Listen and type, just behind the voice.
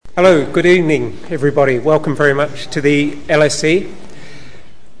Hello, good evening, everybody. Welcome very much to the LSE.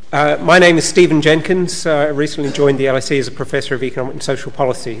 My name is Stephen Jenkins. I recently joined the LSE as a Professor of Economic and Social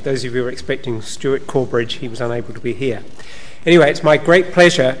Policy. Those of you who are expecting Stuart Corbridge, he was unable to be here. Anyway, it's my great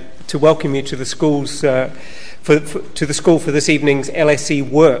pleasure to welcome you to the schools for this evening's LSE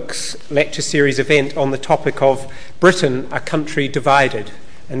Works lecture series event on the topic of Britain, a country divided.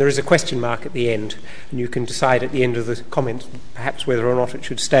 And there is a question mark at the end, and you can decide at the end of the comments perhaps whether or not it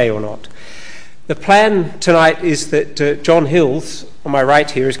should stay or not. The plan tonight is that John Hills, on my right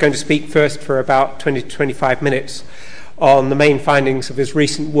here, is going to speak first for about 20 to 25 minutes on the main findings of his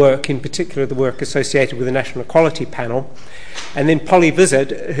recent work, in particular the work associated with the National Equality Panel. And then Polly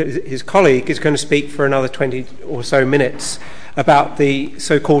Vizard, his colleague, is going to speak for another 20 or so minutes about the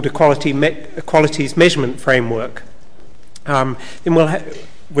so-called equalities measurement framework. Then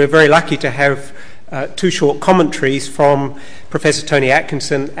we're very lucky to have two short commentaries from Professor Tony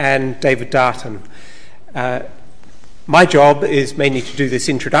Atkinson and David Darton. My job is mainly to do this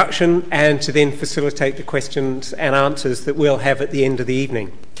introduction and to then facilitate the questions and answers that we'll have at the end of the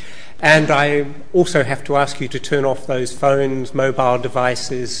evening. And I also have to ask you to turn off those phones, mobile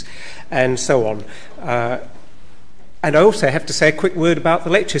devices, and so on. And I also have to say a quick word about the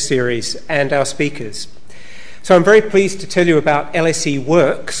lecture series and our speakers. So I'm very pleased to tell you about LSE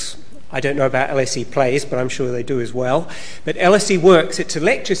Works. I don't know about LSE Plays, but I'm sure they do as well. But LSE Works, it's a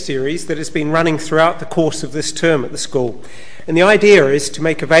lecture series that has been running throughout the course of this term at the school. And the idea is to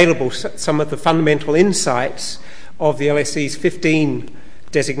make available some of the fundamental insights of the LSE's 15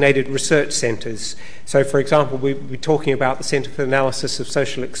 designated research centres. So, for example, we'll be talking about the Centre for the Analysis of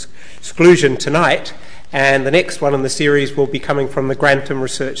Social Exclusion tonight, and the next one in the series will be coming from the Grantham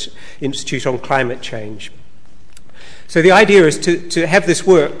Research Institute on Climate Change. So the idea is to have this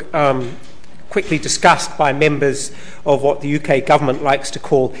work quickly discussed by members of what the UK government likes to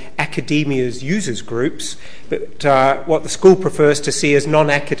call academia's users groups, but what the school prefers to see as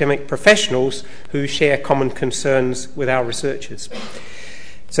non-academic professionals who share common concerns with our researchers.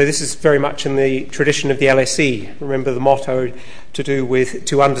 So this is very much in the tradition of the LSE. Remember the motto to do with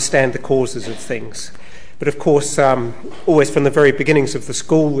to understand the causes of things. But of course, always from the very beginnings of the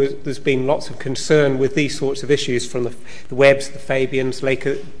school, there's been lots of concern with these sorts of issues from the Webbs, the Fabians,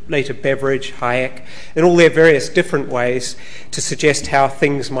 later Beveridge, Hayek, in all their various different ways to suggest how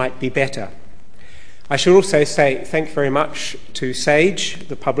things might be better. I should also say thank you very much to Sage,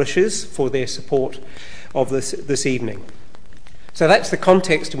 the publishers, for their support of this evening. So that's the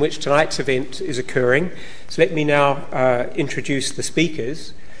context in which tonight's event is occurring. So let me now introduce the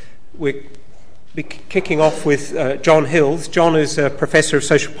speakers. We're be kicking off with John Hills. John is a Professor of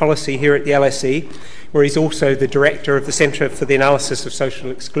Social Policy here at the LSE, where he's also the Director of the Centre for the Analysis of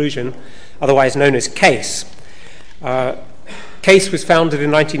Social Exclusion, otherwise known as CASE. CASE was founded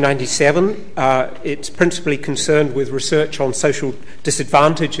in 1997. It's principally concerned with research on social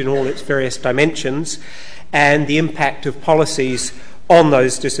disadvantage in all its various dimensions and the impact of policies on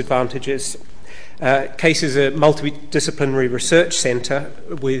those disadvantages. CASE is a multidisciplinary research centre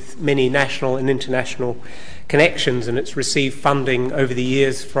with many national and international connections, and it's received funding over the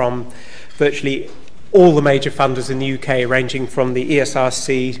years from virtually all the major funders in the UK, ranging from the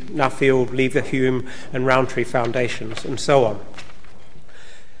ESRC, Nuffield, Leverhulme and Rowntree Foundations, and so on.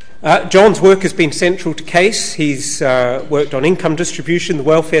 John's work has been central to CASE. He's worked on income distribution, the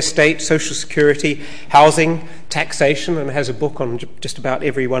welfare state, social security, housing, taxation, and has a book on just about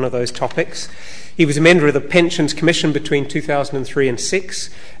every one of those topics. He was a member of the Pensions Commission between 2003 and 2006,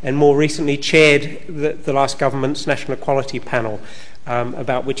 and more recently chaired the last government's National Equality Panel,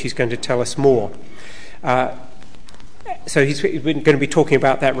 about which he's going to tell us more. So he's going to be talking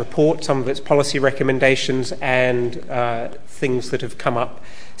about that report, some of its policy recommendations, and things that have come up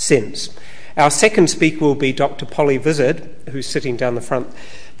since. Our second speaker will be Dr. Polly Vizard, who's sitting down the front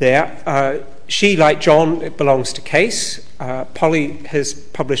there. She, like John, belongs to CASE. Polly has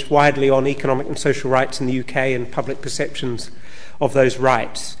published widely on economic and social rights in the UK and public perceptions of those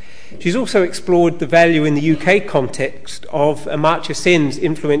rights. She's also explored the value in the UK context of Amartya Sen's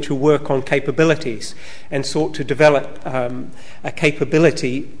influential work on capabilities and sought to develop a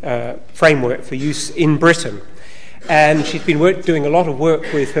capability framework for use in Britain. And she's been doing a lot of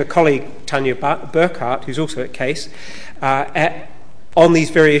work with her colleague Tanya Burkhardt, who's also at CASE, on these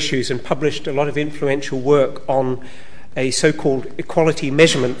very issues, and published a lot of influential work on a so-called equality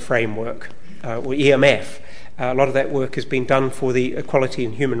measurement framework, or EMF. A lot of that work has been done for the Equality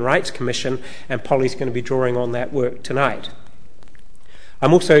and Human Rights Commission, and Polly's going to be drawing on that work tonight.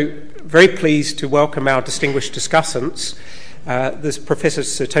 I'm also very pleased to welcome our distinguished discussants. There's Professor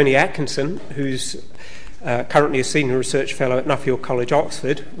Sir Tony Atkinson, who's currently a Senior Research Fellow at Nuffield College,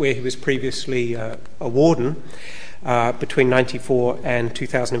 Oxford, where he was previously a warden between 1994 and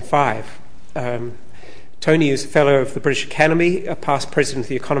 2005. Tony is a Fellow of the British Academy, a past President of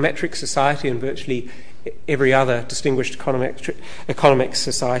the Econometric Society and virtually every other distinguished economic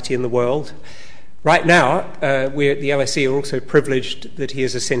society in the world. Right now, we at the LSE are also privileged that he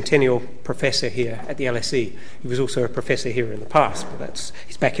is a centennial professor here at the LSE. He was also a professor here in the past, but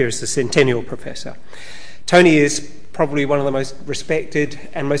he's back here as the centennial professor. Tony is probably one of the most respected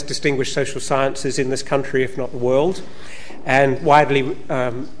and most distinguished social sciences in this country, if not the world, and widely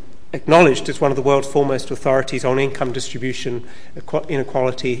acknowledged as one of the world's foremost authorities on income distribution,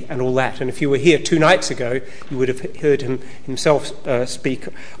 inequality, and all that. And if you were here 2 nights ago, you would have heard him himself speak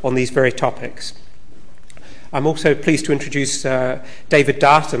on these very topics. I'm also pleased to introduce David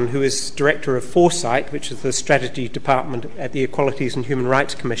Darton, who is Director of Foresight, which is the strategy department at the Equalities and Human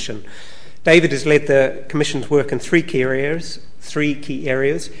Rights Commission. David has led the Commission's work in three key areas: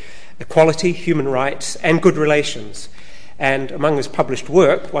 equality, human rights, and good relations. And among his published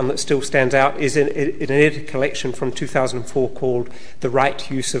work, one that still stands out is an edited collection from 2004 called The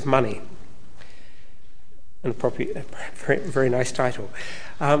Right Use of Money. An appropriate, very nice title.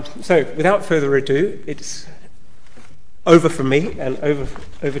 So without further ado, it's over from me and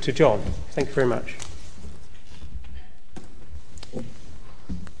over to John. Thank you very much.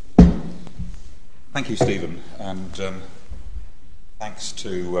 Thank you, Stephen, and thanks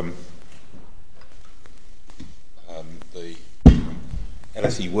to the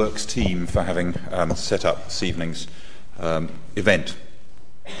LSE Works team for having set up this evening's event.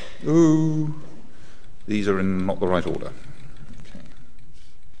 Ooh, these are in not the right order.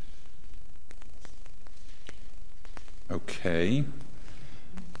 Okay.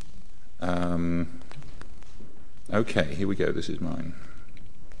 Okay, here we go. This is mine.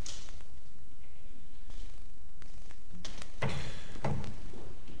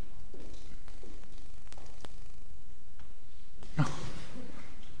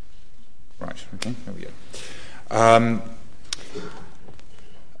 Right, okay, there we go.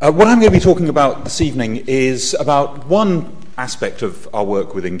 What I'm going to be talking about this evening is about one aspect of our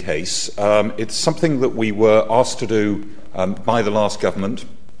work within CASE. It's something that we were asked to do by the last government.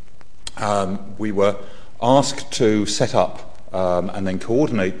 We were asked to set up and then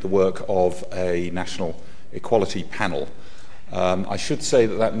coordinate the work of a national equality panel. I should say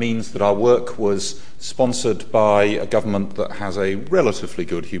that means that our work was sponsored by a government that has a relatively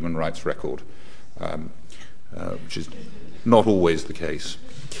good human rights record, which is not always the case.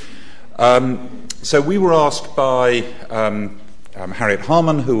 So we were asked by Harriet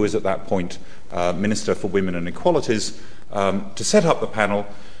Harman, who was at that point Minister for Women and Equalities, to set up the panel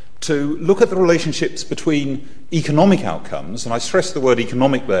to look at the relationships between economic outcomes, and I stress the word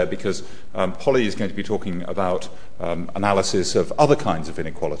economic there because Polly is going to be talking about analysis of other kinds of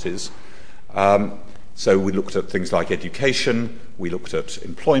inequalities. So we looked at things like education, we looked at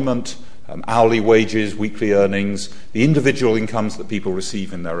employment, hourly wages, weekly earnings, the individual incomes that people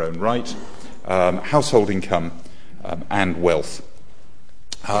receive in their own right, household income, and wealth.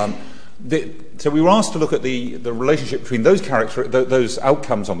 So we were asked to look at the relationship between those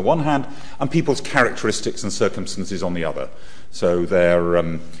outcomes on the one hand and people's characteristics and circumstances on the other. So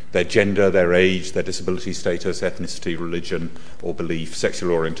their gender, their age, their disability status, ethnicity, religion or belief,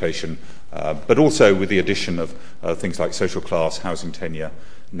 sexual orientation, but also with the addition of things like social class, housing tenure,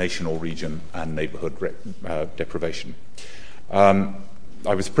 nation or region, and neighbourhood deprivation. I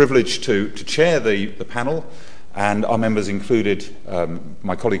was privileged to chair the panel, and our members included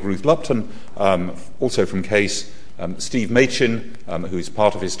my colleague Ruth Lupton, also from CASE, Steve Machin, who is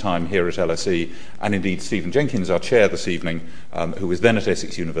part of his time here at LSE, and indeed Stephen Jenkins, our chair this evening, who was then at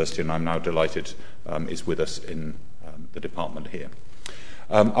Essex University and I'm now delighted is with us in the department here.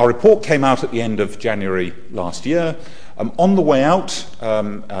 Our report came out at the end of January last year. On the way out,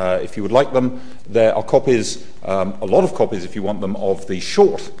 if you would like them, there are copies, a lot of copies if you want them, of the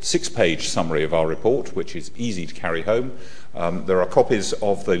short 6-page summary of our report, which is easy to carry home. There are copies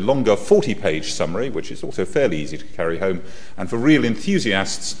of the longer 40-page summary, which is also fairly easy to carry home. And for real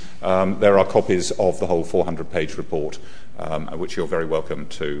enthusiasts, there are copies of the whole 400-page report, which you're very welcome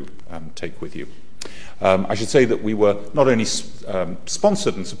to take with you. I should say that we were not only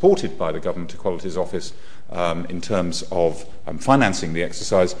sponsored and supported by the Government Equalities Office in terms of financing the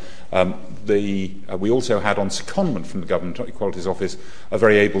exercise, we also had on secondment from the Government Equalities Office a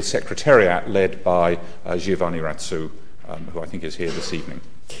very able secretariat led by Giovanni Razzu, who I think is here this evening,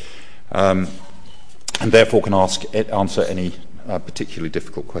 and therefore can answer any particularly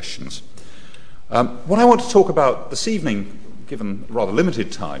difficult questions. What I want to talk about this evening, given rather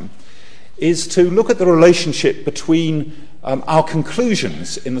limited time, is to look at the relationship between our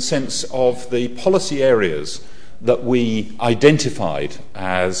conclusions in the sense of the policy areas that we identified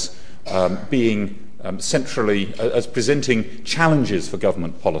as being centrally, as presenting challenges for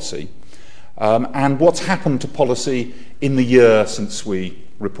government policy, and what's happened to policy in the year since we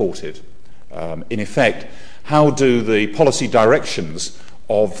reported. In effect, how do the policy directions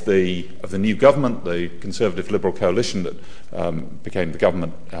of the new government, the Conservative Liberal coalition that became the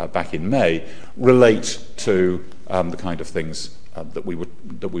government back in May, relate to the kind of things that we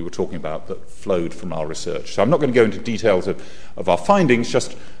were talking about that flowed from our research. So I'm not going to go into details of our findings,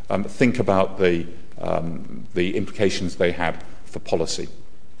 just think about the implications they had for policy.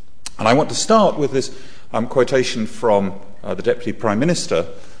 And I want to start with this quotation from the Deputy Prime Minister,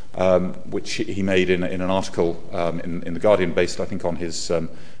 which he made in an article in The Guardian, based, I think, on his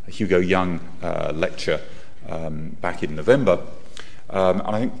Hugo Young lecture back in November. And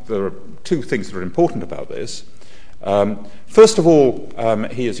I think there are two things that are important about this. First of all,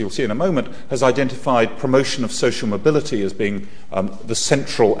 he, as you'll see in a moment, has identified promotion of social mobility as being the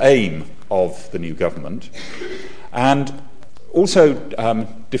central aim of the new government, and also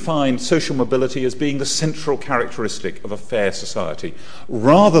defined social mobility as being the central characteristic of a fair society,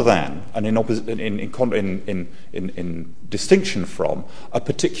 rather than, and in distinction from, a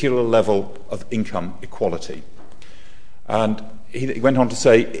particular level of income equality. And he went on to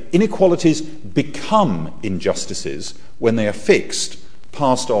say, inequalities become injustices when they are fixed,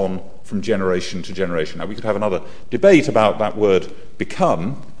 passed on from generation to generation. Now, we could have another debate about that word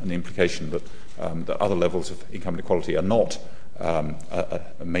become, and the implication that other levels of income inequality are not,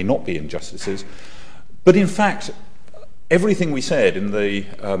 may not be injustices. But in fact, everything we said in the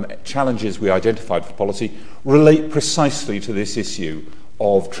challenges we identified for policy relate precisely to this issue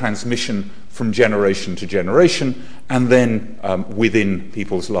of transmission from generation to generation, and then within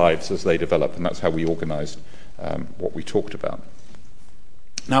people's lives as they develop. And that's how we organised what we talked about.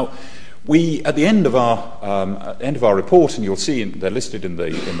 Now, we, at the end of our report, and you'll see they're listed in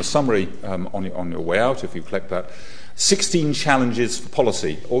the summary on your way out if you collect that, 16 challenges for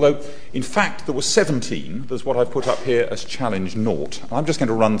policy, although in fact there were 17. There's what I've put up here as challenge naught. I'm just going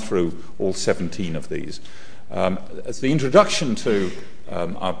to run through all 17 of these. As the introduction to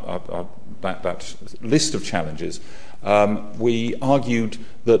that list of challenges, we argued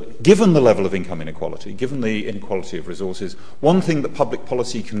that given the level of income inequality, given the inequality of resources, one thing that public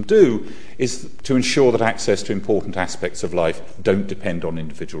policy can do is to ensure that access to important aspects of life don't depend on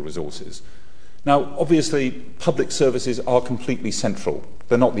individual resources. Now, obviously, public services are completely central.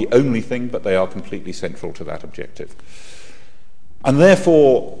 They're not the only thing, but they are completely central to that objective. And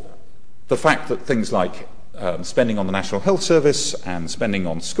therefore, the fact that things like spending on the National Health Service and spending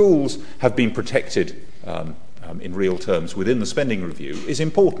on schools have been protected in real terms within the spending review is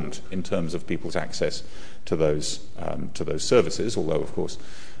important in terms of people's access to those services, although, of course,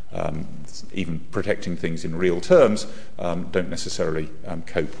 even protecting things in real terms don't necessarily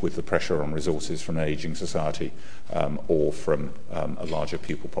cope with the pressure on resources from an ageing society or from a larger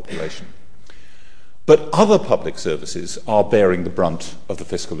pupil population. But other public services are bearing the brunt of the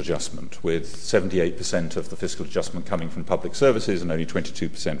fiscal adjustment, with 78% of the fiscal adjustment coming from public services and only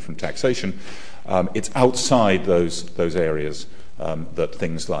 22% from taxation. It's outside those areas that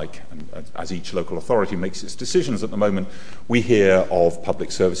things like, as each local authority makes its decisions at the moment, we hear of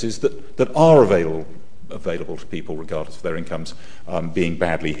public services that are available to people regardless of their incomes being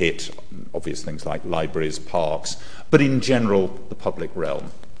badly hit. Obvious things like libraries, parks, but in general the public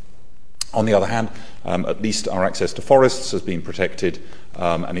realm. On the other hand, at least our access to forests has been protected,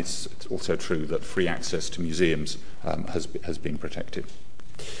 and it's also true that free access to museums has been protected.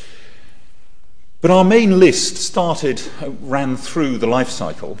 But our main list ran through the life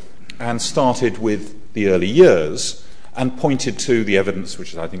cycle and started with the early years and pointed to the evidence,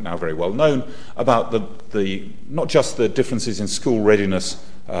 which is I think now very well known, about the not just the differences in school readiness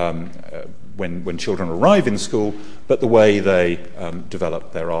when children arrive in school, but the way they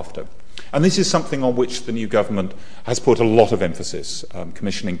develop thereafter. And this is something on which the new government has put a lot of emphasis,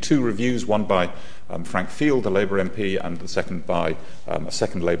 commissioning 2 reviews, one by Frank Field, the Labour MP, and the second by a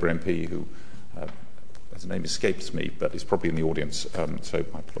second Labour MP who, his name escapes me, but is probably in the audience, so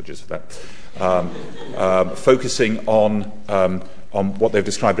my apologies for that, focusing on what they've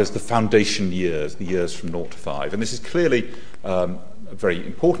described as the foundation years, the years from 0 to 5. And this is clearly a very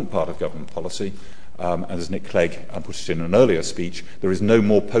important part of government policy. As Nick Clegg put it in an earlier speech, there is no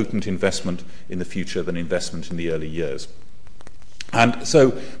more potent investment in the future than investment in the early years. And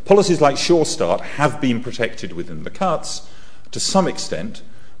so policies like Sure Start have been protected within the cuts to some extent,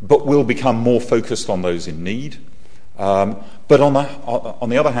 but will become more focused on those in need. But on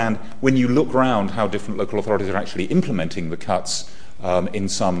the other hand, when you look round how different local authorities are actually implementing the cuts, in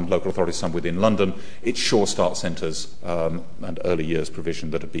some local authorities, some within London, it's Sure Start centres and early years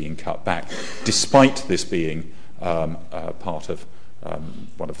provision that are being cut back, despite this being part of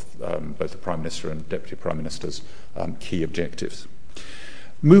one of both the Prime Minister and Deputy Prime Minister's key objectives.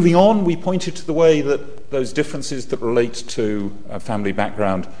 Moving on, we pointed to the way that those differences that relate to family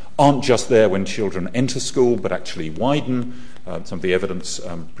background aren't just there when children enter school, but actually widen. Some of the evidence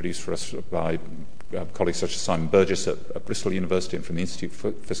produced for us by colleagues such as Simon Burgess at Bristol University and from the Institute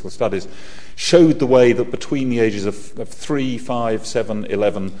for Fiscal Studies showed the way that between the ages of 3, 5, 7,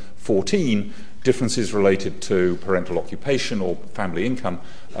 11, 14, differences related to parental occupation or family income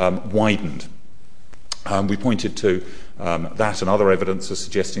widened. We pointed to that and other evidence as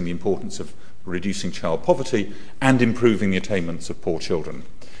suggesting the importance of reducing child poverty and improving the attainments of poor children.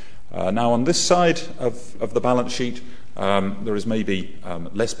 Now, on this side of the balance sheet, there is maybe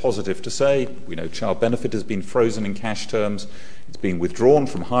less positive to say. We know child benefit has been frozen in cash terms. It's been withdrawn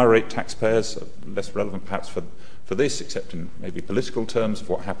from higher rate taxpayers, less relevant perhaps for this, except in maybe political terms of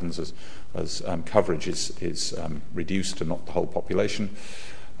what happens as coverage is reduced and not the whole population.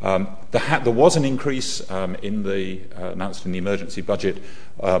 There was an increase announced in the emergency budget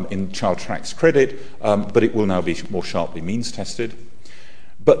in child tax credit, but it will now be more sharply means tested.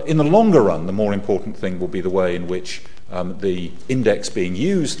 But in the longer run, the more important thing will be the way in which the index being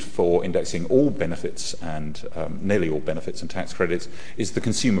used for indexing all benefits and nearly all benefits and tax credits is the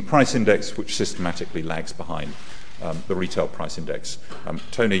consumer price index, which systematically lags behind the retail price index.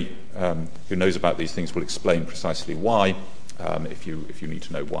 Tony, who knows about these things, will explain precisely why, if you need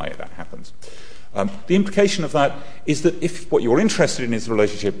to know why that happens. The implication of that is that if what you're interested in is the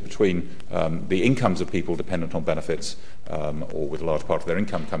relationship between the incomes of people dependent on benefits, or with a large part of their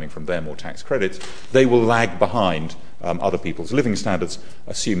income coming from them or tax credits, they will lag behind other people's living standards,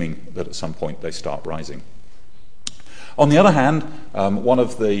 assuming that at some point they start rising. On the other hand, one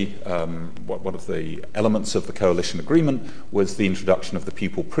of the elements of the coalition agreement was the introduction of the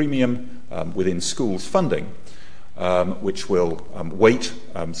pupil premium within schools funding, which will weight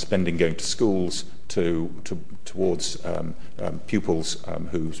spending going to schools towards pupils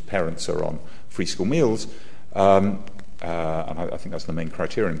whose parents are on free school meals, and I think that's the main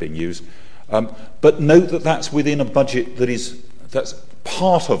criterion being used. But note that that's within a budget that's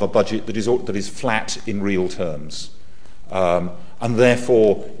part of a budget that is flat in real terms. And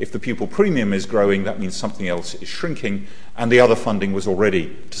therefore, if the pupil premium is growing, that means something else is shrinking, and the other funding was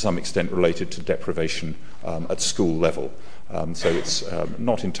already, to some extent, related to deprivation at school level. So it's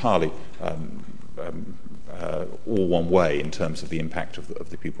not entirely all one way in terms of the impact of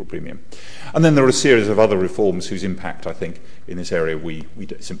the pupil premium. And then there are a series of other reforms whose impact, I think, in this area we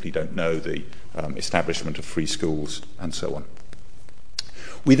simply don't know, the establishment of free schools and so on.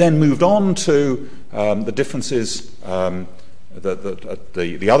 We then moved on to the differences at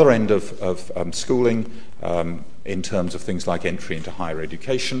the other end of schooling in terms of things like entry into higher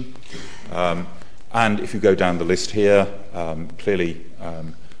education. And if you go down the list here, clearly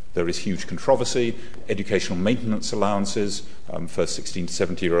there is huge controversy. Educational maintenance allowances for 16 to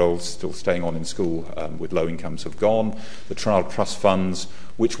 70-year-olds still staying on in school with low incomes have gone. The child trust funds,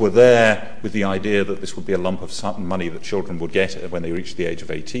 which were there with the idea that this would be a lump of money that children would get when they reach the age of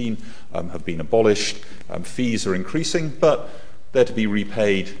 18, have been abolished. Fees are increasing, but they're to be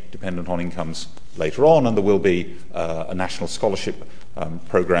repaid dependent on incomes later on, and there will be a national scholarship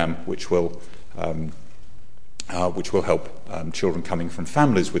programme which will help children coming from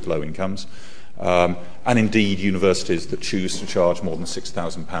families with low incomes. And indeed, universities that choose to charge more than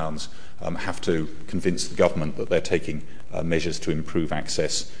 £6,000 have to convince the government that they're taking measures to improve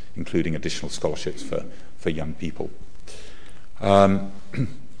access, including additional scholarships for young people.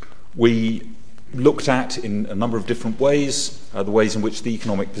 We looked at, in a number of different ways, the ways in which the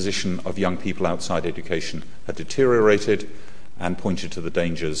economic position of young people outside education had deteriorated, and pointed to the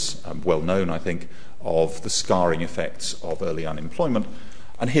dangers, well known, I think, of the scarring effects of early unemployment.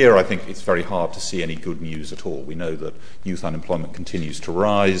 And here I think it's very hard to see any good news at all. We know that youth unemployment continues to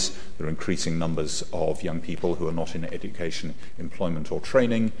rise. There are increasing numbers of young people who are not in education, employment or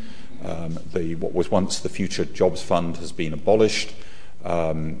training. What was once the Future Jobs Fund has been abolished.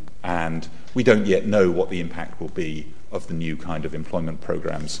 And we don't yet know what the impact will be of the new kind of employment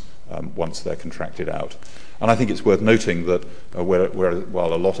programs once they're contracted out. And I think it's worth noting that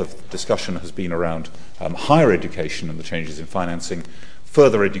while a lot of discussion has been around higher education and the changes in financing,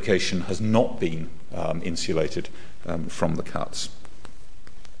 further education has not been insulated from the cuts.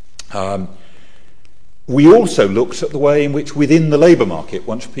 We also looked at the way in which within the labour market,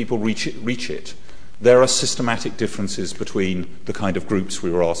 once people reach it, there are systematic differences between the kind of groups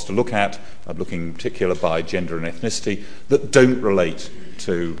we were asked to look at, looking in particular by gender and ethnicity, that don't relate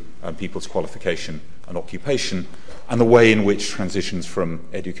to people's qualification and occupation, and the way in which transitions from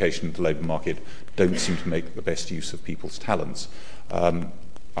education to the labour market don't seem to make the best use of people's talents.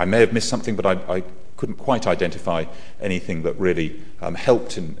 I may have missed something, but I couldn't quite identify anything that really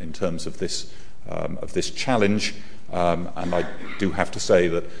helped in terms of this challenge. And I do have to say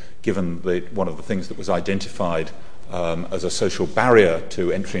that given one of the things that was identified as a social barrier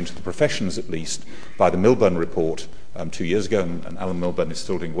to entry into the professions, at least, by the Milburn report 2 years ago, and Alan Milburn is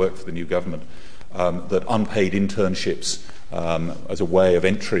still doing work for the new government, that unpaid internships as a way of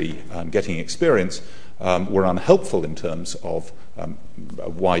entry and getting experience were unhelpful in terms of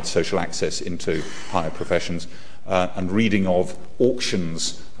wide social access into higher professions, and reading of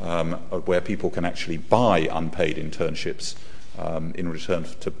auctions where people can actually buy unpaid internships in return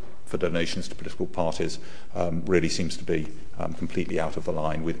for donations to political parties really seems to be completely out of the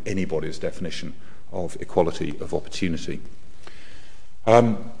line with anybody's definition of equality of opportunity.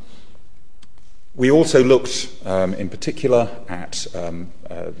 We also looked in particular at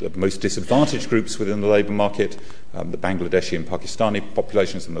the most disadvantaged groups within the labour market, the Bangladeshi and Pakistani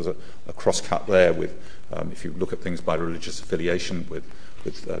populations, and there's a cross-cut there with, if you look at things by religious affiliation, with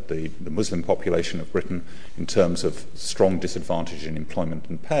the Muslim population of Britain in terms of strong disadvantage in employment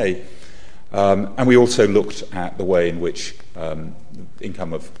and pay. And we also looked at the way in which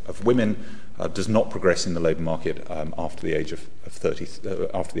income of women does not progress in the labour market after the age of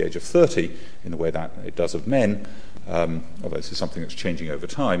 30 in the way that it does of men, although this is something that's changing over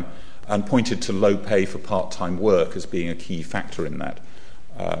time, and pointed to low pay for part-time work as being a key factor in that.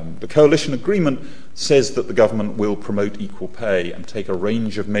 The coalition agreement says that the government will promote equal pay and take a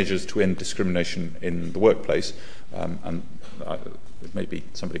range of measures to end discrimination in the workplace, and maybe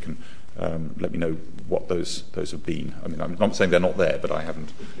somebody can let me know what those have been. I mean, I'm not saying they're not there, but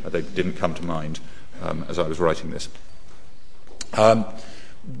they didn't come to mind as I was writing this.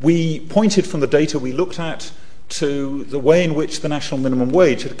 We pointed from the data we looked at to the way in which the national minimum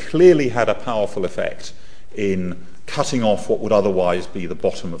wage had clearly had a powerful effect in cutting off what would otherwise be the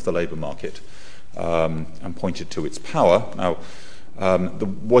bottom of the labour market, and pointed to its power. Now, there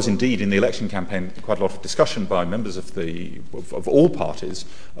was indeed in the election campaign quite a lot of discussion by members of all parties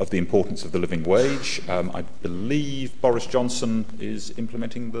of the importance of the living wage. I believe Boris Johnson is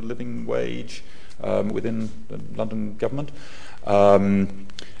implementing the living wage within the London government.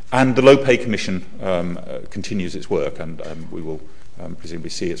 And the Low Pay Commission continues its work, and we will presumably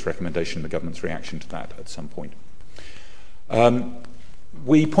see its recommendation and the government's reaction to that at some point.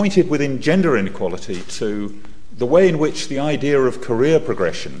 We pointed within gender inequality to the way in which the idea of career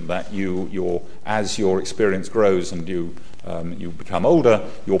progression, that as your experience grows and you become older,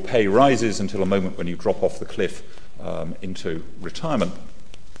 your pay rises until a moment when you drop off the cliff into retirement,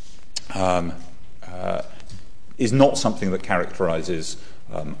 is not something that characterises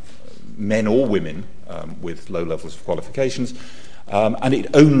men or women with low levels of qualifications, and it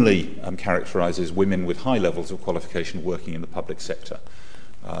only characterises women with high levels of qualification working in the public sector.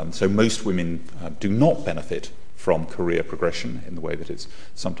 So most women do not benefit from career progression in the way that it's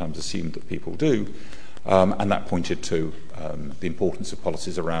sometimes assumed that people do, and that pointed to the importance of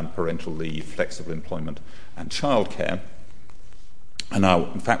policies around parental leave, flexible employment and childcare. And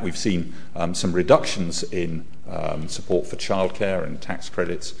now, in fact, we've seen some reductions in support for childcare and tax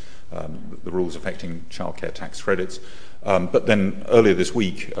credits, the rules affecting childcare tax credits. But then earlier this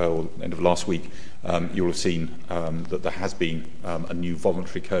week, or end of last week, you'll have seen that there has been a new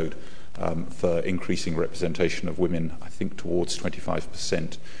voluntary code for increasing representation of women, I think towards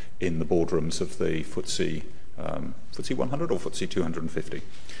 25% in the boardrooms of the FTSE 100 or FTSE 250.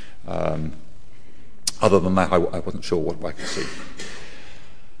 Other than that, I wasn't sure what I could see.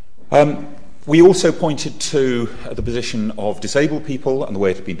 We also pointed to the position of disabled people and the way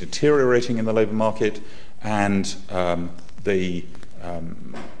it had been deteriorating in the labour market, and the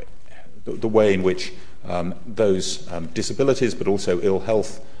way in which those disabilities, but also ill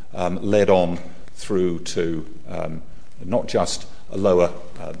health, led on through to not just a lower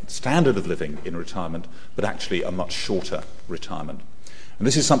standard of living in retirement, but actually a much shorter retirement. And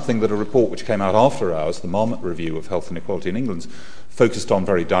this is something that a report which came out after ours, the Marmot Review of Health Inequality in England, focused on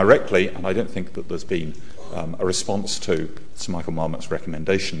very directly, and I don't think that there's been a response to Sir Michael Marmot's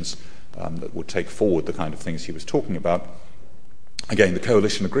recommendations that would take forward the kind of things he was talking about. Again, the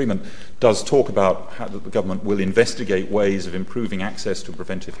coalition agreement does talk about how that the government will investigate ways of improving access to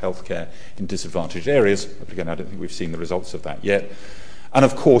preventive health care in disadvantaged areas, but again, I don't think we've seen the results of that yet. And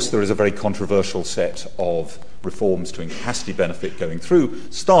of course, there is a very controversial set of reforms to incapacity benefit going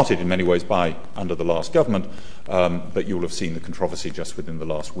through, started in many ways under the last government, but you'll have seen the controversy just within the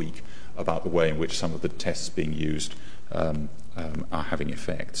last week about the way in which some of the tests being used are having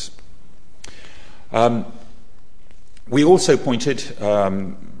effects. We also pointed,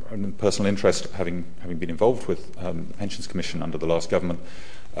 in personal interest, having been involved with the Pensions Commission under the last government,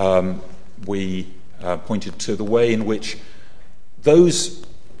 we pointed to the way in which those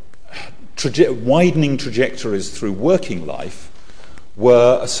widening trajectories through working life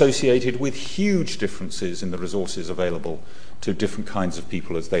were associated with huge differences in the resources available to different kinds of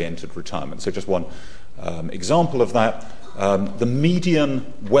people as they entered retirement. So just one example of that, the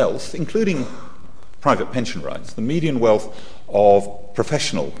median wealth, including private pension rights, the median wealth of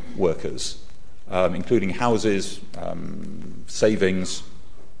professional workers, including houses, savings,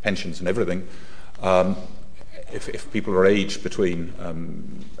 pensions and everything, if people are aged between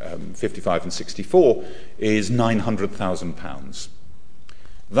 55 and 64, is £900,000.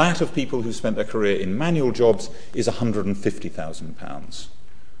 That of people who spent their career in manual jobs is £150,000.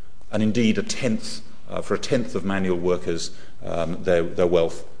 And indeed, for a tenth of manual workers, their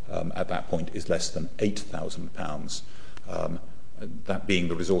wealth at that point is less than £8,000, that being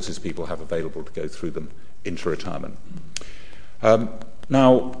the resources people have available to go through them into retirement.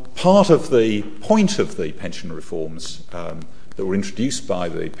 Now, part of the point of the pension reforms that were introduced by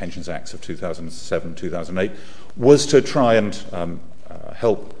the Pensions Acts of 2007-2008 was to try and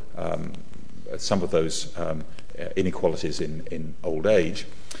help some of those inequalities in old age.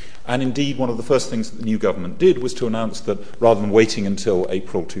 And indeed, one of the first things that the new government did was to announce that rather than waiting until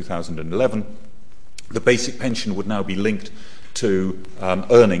April 2011, the basic pension would now be linked to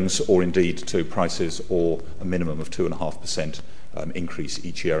earnings or indeed to prices or a minimum of 2.5% increase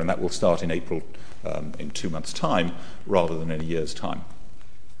each year, and that will start in April in 2 months' time rather than in a year's time.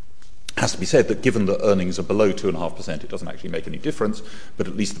 It has to be said that given that earnings are below 2.5%, it doesn't actually make any difference, but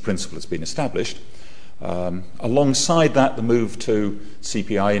at least the principle has been established. Alongside that, the move to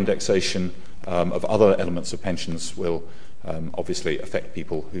CPI indexation of other elements of pensions will obviously affect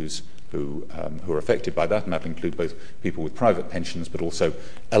people who are affected by that, and that will include both people with private pensions but also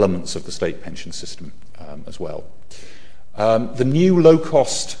elements of the state pension system as well. The new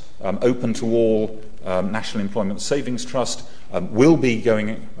low-cost, open-to-all National Employment Savings Trust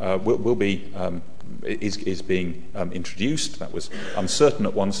is being introduced. That was uncertain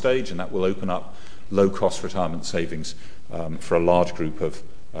at one stage, and that will open up low-cost retirement savings for a large group of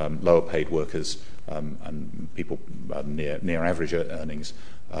lower-paid workers and people near average earnings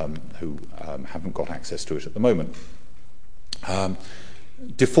who haven't got access to it at the moment.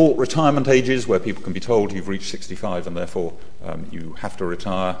 Default retirement ages, where people can be told you've reached 65 and therefore you have to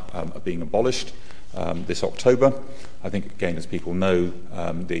retire, are being abolished this October. I think, again, as people know,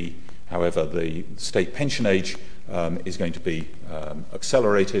 however, the state pension age is going to be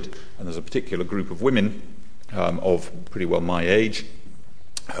accelerated, and there's a particular group of women of pretty well my age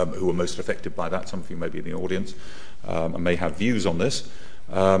who are most affected by that. Some of you may be in the audience and may have views on this.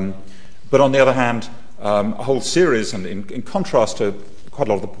 But on the other hand, a whole series, and in contrast to quite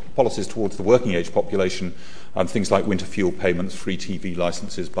a lot of the policies towards the working age population, things like winter fuel payments, free TV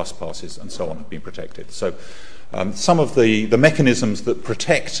licenses, bus passes, and so on have been protected. So some of the mechanisms that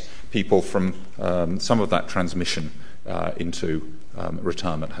protect people from some of that transmission into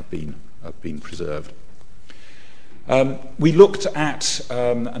retirement have been preserved. We looked at,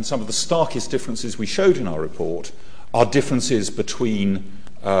 and some of the starkest differences we showed in our report are differences between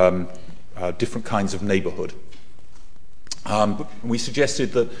different kinds of neighbourhood. We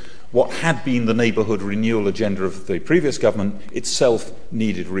suggested that what had been the neighbourhood renewal agenda of the previous government itself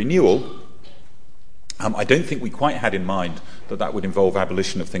needed renewal. I don't think we quite had in mind that that would involve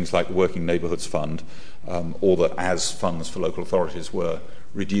abolition of things like the Working Neighbourhoods Fund, or that as funds for local authorities were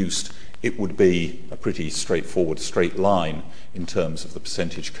reduced, it would be a pretty straightforward straight line in terms of the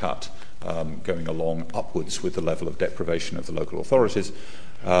percentage cut going along upwards with the level of deprivation of the local authorities.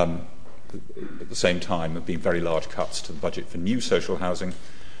 At the same time, there have been very large cuts to the budget for new social housing.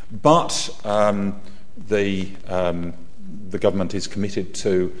 But the government is committed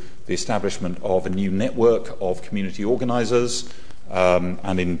to the establishment of a new network of community organisers,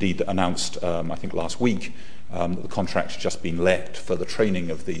 and indeed announced, I think last week, that the contract has just been let for the training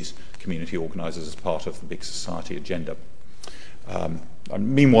of these community organisers as part of the Big Society agenda.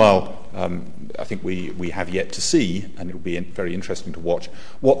 Meanwhile, I think we have yet to see, and it will be very interesting to watch,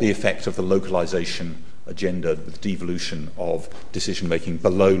 what the effect of the localisation agenda, the devolution of decision-making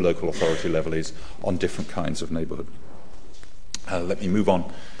below local authority level is on different kinds of neighbourhood. Let me move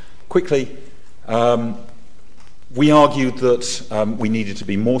on quickly. We argued that we needed to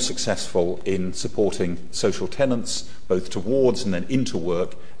be more successful in supporting social tenants, both towards and then into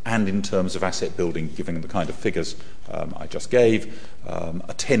work, and in terms of asset building, given the kind of figures I just gave.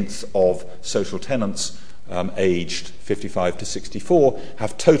 A tenth of social tenants aged 55 to 64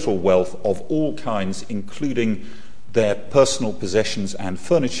 have total wealth of all kinds, including their personal possessions and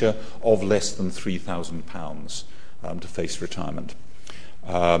furniture, of less than £3,000 to face retirement.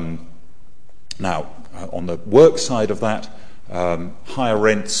 Now, on the work side of that, higher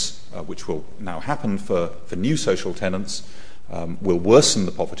rents, which will now happen for new social tenants, will worsen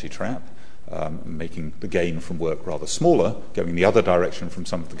the poverty trap, making the gain from work rather smaller, going the other direction from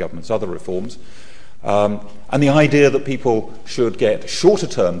some of the government's other reforms. And the idea that people should get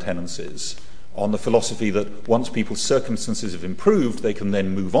shorter-term tenancies on the philosophy that once people's circumstances have improved, they can then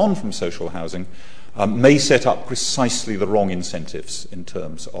move on from social housing, may set up precisely the wrong incentives in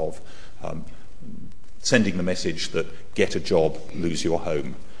terms of sending the message that get a job, lose your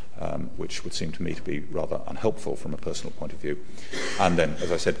home, which would seem to me to be rather unhelpful from a personal point of view. And then,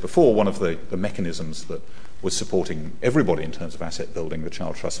 as I said before, one of the mechanisms that was supporting everybody in terms of asset building, the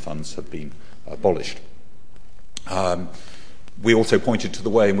child trust funds, have been abolished. We also pointed to the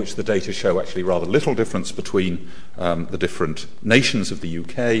way in which the data show actually rather little difference between the different nations of the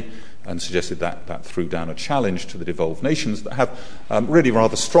UK, and suggested that threw down a challenge to the devolved nations that have really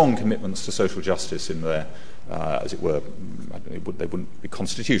rather strong commitments to social justice in their, as it were, they wouldn't be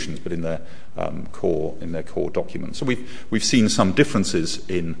constitutions, but in their core documents. So we've seen some differences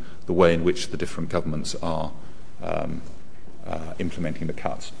in the way in which the different governments are implementing the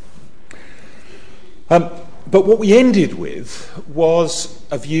cuts. But what we ended with was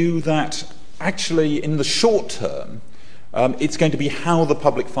a view that actually in the short term, it's going to be how the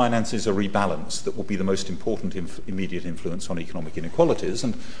public finances are rebalanced that will be the most important immediate influence on economic inequalities,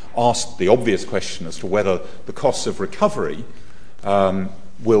 and asked the obvious question as to whether the costs of recovery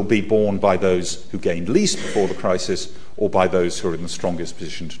will be borne by those who gained least before the crisis or by those who are in the strongest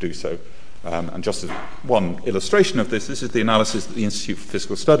position to do so. And just as one illustration of this is the analysis that the Institute for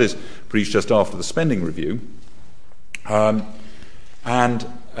Fiscal Studies produced just after the spending review. And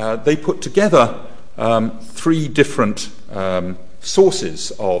they put together three different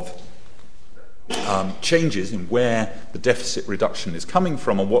sources of changes in where the deficit reduction is coming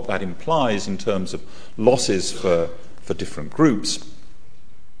from and what that implies in terms of losses for different groups.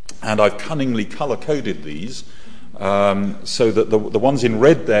 And I've cunningly colour-coded these so that the ones in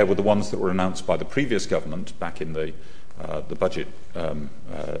red there were the ones that were announced by the previous government back in the budget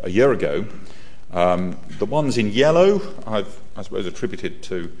a year ago. The ones in yellow I've, I suppose, attributed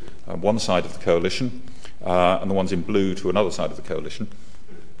to one side of the coalition, and the ones in blue to another side of the coalition.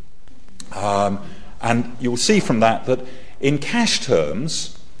 And you'll see from that in cash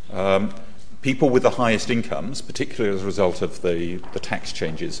terms, people with the highest incomes, particularly as a result of the tax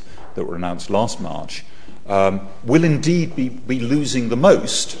changes that were announced last March, will indeed be losing the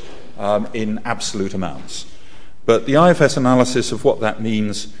most in absolute amounts. But the IFS analysis of what that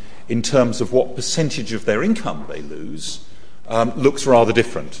means in terms of what percentage of their income they lose looks rather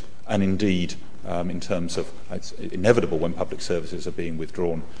different. And indeed, in terms of, it's inevitable when public services are being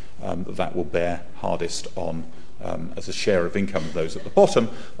withdrawn, that will bear hardest on as a share of income of those at the bottom,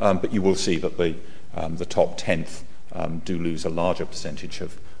 but you will see that the top tenth do lose a larger percentage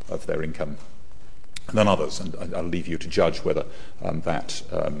of their income than others, and I'll leave you to judge whether that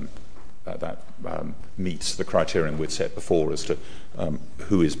meets the criterion we'd set before as to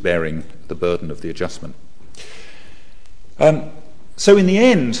who is bearing the burden of the adjustment. So in the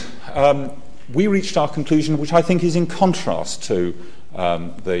end, we reached our conclusion, which I think is in contrast to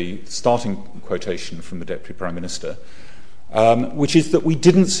the starting quotation from the Deputy Prime Minister, which is that we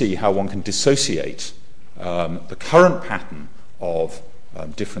didn't see how one can dissociate the current pattern of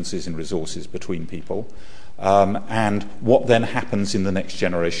differences in resources between people and what then happens in the next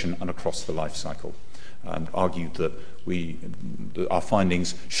generation and across the life cycle, and argued that our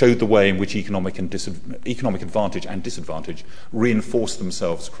findings showed the way in which economic advantage and disadvantage reinforce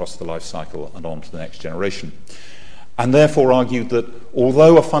themselves across the life cycle and on to the next generation. And therefore argued that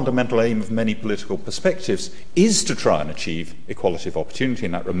although a fundamental aim of many political perspectives is to try and achieve equality of opportunity,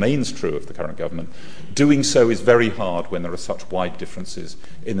 and that remains true of the current government, doing so is very hard when there are such wide differences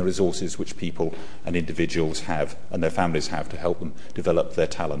in the resources which people and individuals have and their families have to help them develop their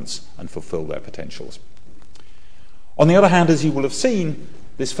talents and fulfill their potentials. On the other hand, as you will have seen,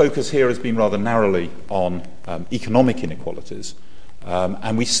 this focus here has been rather narrowly on economic inequalities,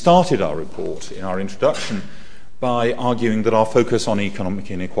 and we started our report in our introduction by arguing that our focus on economic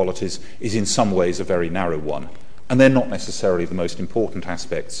inequalities is in some ways a very narrow one, and they're not necessarily the most important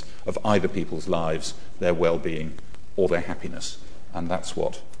aspects of either people's lives, their well-being, or their happiness. And that's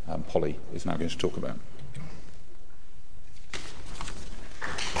what Polly is now going to talk about.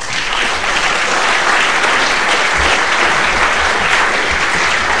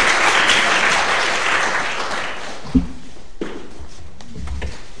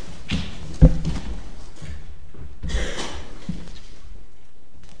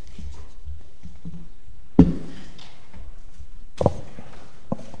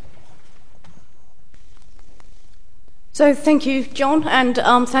 So thank you, John, and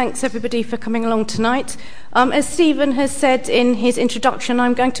thanks everybody for coming along tonight. As Stephen has said in his introduction,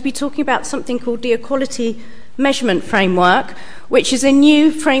 I'm going to be talking about something called the Equality Measurement Framework, which is a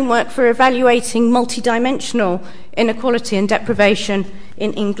new framework for evaluating multidimensional inequality and deprivation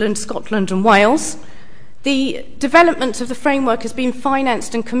in England, Scotland and Wales. The development of the framework has been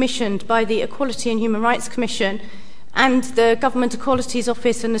financed and commissioned by the Equality and Human Rights Commission, and the Government Equalities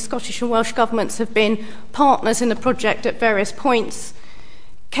Office and the Scottish and Welsh governments have been partners in the project at various points.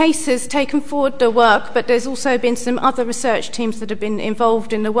 CASE has taken forward the work, but there's also been some other research teams that have been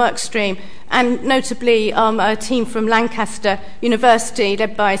involved in the work stream, and notably a team from Lancaster University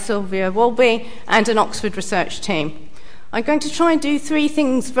led by Sylvia Walby and an Oxford research team. I'm going to try and do three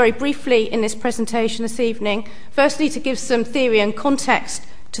things very briefly in this presentation this evening. Firstly, to give some theory and context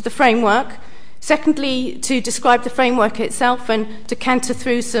to the framework. Secondly, to describe the framework itself and to canter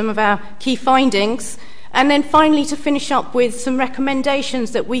through some of our key findings. And then finally, to finish up with some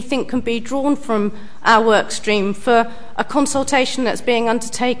recommendations that we think can be drawn from our work stream for a consultation that's being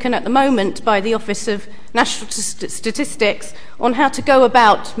undertaken at the moment by the Office of National Statistics on how to go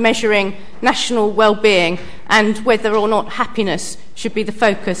about measuring national well-being and whether or not happiness should be the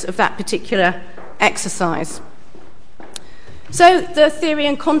focus of that particular exercise. So, the theory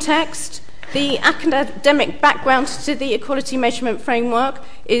and context. The academic background to the Equality Measurement Framework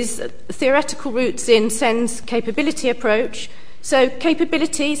is theoretical roots in SEN's capability approach. So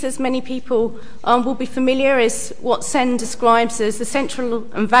capabilities, as many people will be familiar, is what SEN describes as the central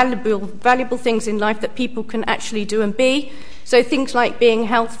and valuable things in life that people can actually do and be. So things like being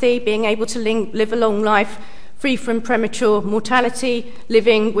healthy, being able to live a long life free from premature mortality,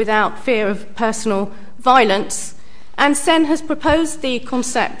 living without fear of personal violence. And SEN has proposed the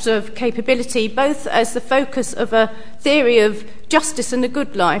concept of capability both as the focus of a theory of justice and the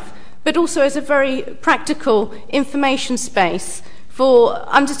good life, but also as a very practical information space for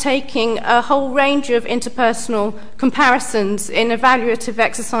undertaking a whole range of interpersonal comparisons in evaluative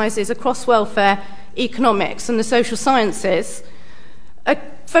exercises across welfare, economics and the social sciences. A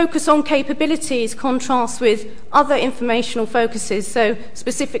focus on capabilities contrasts with other informational focuses, so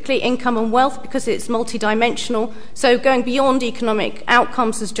specifically income and wealth because it's multidimensional, so going beyond economic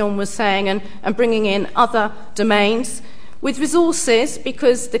outcomes, as John was saying, and bringing in other domains. With resources,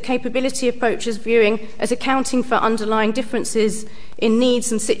 because the capability approach is viewing as accounting for underlying differences in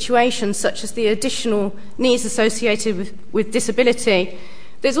needs and situations, such as the additional needs associated with disability.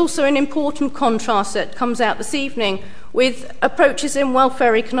 There's also an important contrast that comes out this evening with approaches in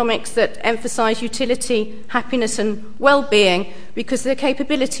welfare economics that emphasise utility, happiness and well-being, because the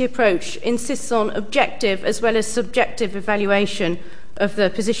capability approach insists on objective as well as subjective evaluation of the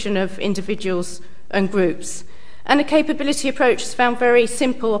position of individuals and groups. And the capability approach has found very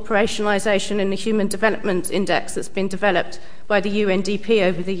simple operationalisation in the Human Development Index that's been developed by the UNDP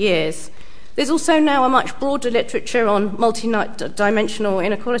over the years. There's also now a much broader literature on multidimensional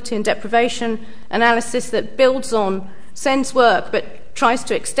inequality and deprivation analysis that builds on SEN's work but tries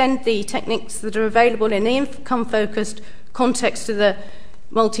to extend the techniques that are available in the income-focused context to the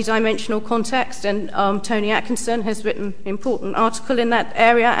multidimensional context. And Tony Atkinson has written an important article in that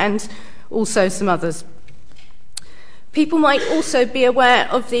area, and also some others. People might also be aware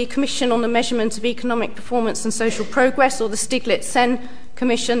of the Commission on the Measurement of Economic Performance and Social Progress, or the Stiglitz-Sen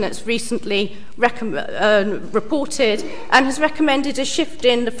Commission, that's recently reported and has recommended a shift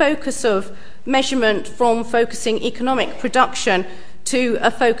in the focus of measurement from focusing economic production to a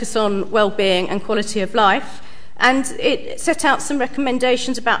focus on well-being and quality of life. And it set out some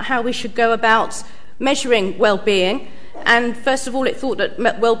recommendations about how we should go about measuring well-being. And first of all, it thought that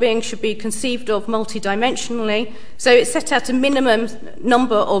well-being should be conceived of multidimensionally. So it set out a minimum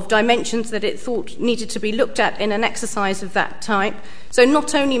number of dimensions that it thought needed to be looked at in an exercise of that type. So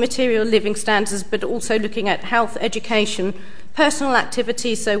not only material living standards, but also looking at health, education, personal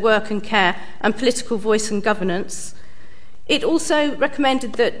activities, so work and care, and political voice and governance. It also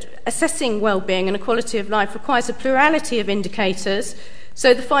recommended that assessing well-being and quality of life requires a plurality of indicators.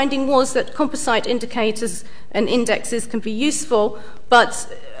 So the finding was that composite indicators and indexes can be useful,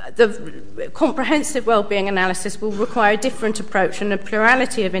 but the comprehensive well-being analysis will require a different approach and a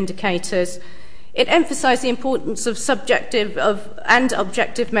plurality of indicators. It emphasised the importance of subjective and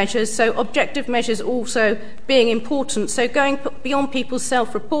objective measures, so objective measures also being important, so going beyond people's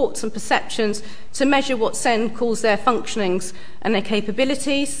self-reports and perceptions to measure what SEN calls their functionings and their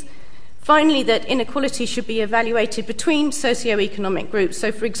capabilities. Finally, that inequality should be evaluated between socio-economic groups,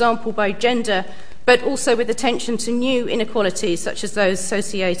 so for example by gender, but also with attention to new inequalities such as those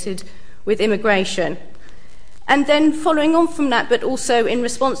associated with immigration. And then following on from that, but also in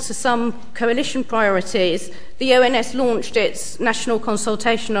response to some coalition priorities, the ONS launched its national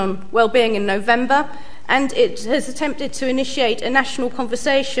consultation on wellbeing in November, and it has attempted to initiate a national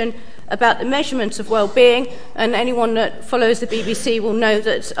conversation about the measurement of well-being, and anyone that follows the BBC will know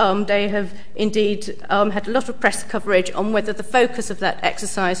that they have indeed had a lot of press coverage on whether the focus of that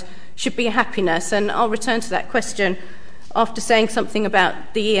exercise should be happiness, and I'll return to that question after saying something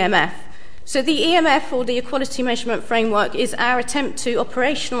about the EMF. So the EMF, or the Equality Measurement Framework, is our attempt to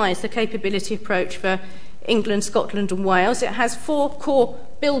operationalise the capability approach for England, Scotland and Wales. It has 4 core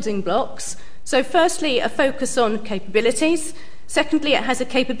building blocks. So firstly, a focus on capabilities. Secondly, it has a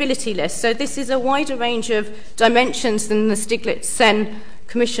capability list. So this is a wider range of dimensions than the Stiglitz-Sen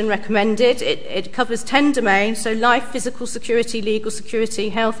Commission recommended. It covers 10 domains, so life, physical security, legal security,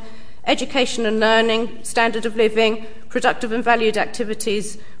 health, education and learning, standard of living, productive and valued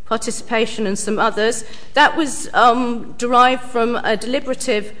activities, participation and some others. That was derived from a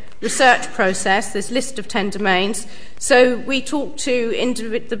deliberative research process, this list of 10 domains. So we talked to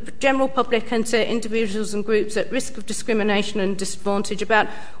the general public and to individuals and groups at risk of discrimination and disadvantage about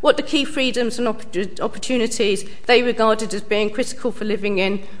what the key freedoms and opportunities they regarded as being critical for living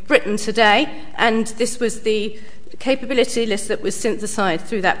in Britain today. And this was the capability list that was synthesised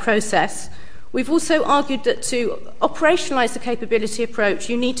through that process. We've also argued that to operationalise the capability approach,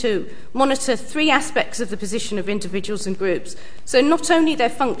 you need to monitor 3 aspects of the position of individuals and groups. So not only their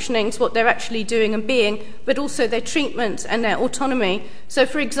functionings, what they're actually doing and being, but also their treatment and their autonomy. So,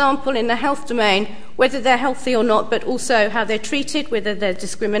 for example, in the health domain, whether they're healthy or not, but also how they're treated, whether they're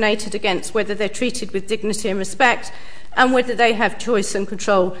discriminated against, whether they're treated with dignity and respect, and whether they have choice and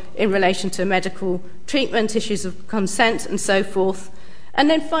control in relation to medical treatment, issues of consent, and so forth. And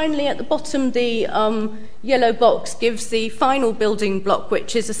then finally, at the bottom, the yellow box gives the final building block,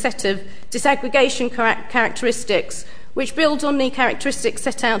 which is a set of disaggregation characteristics, which build on the characteristics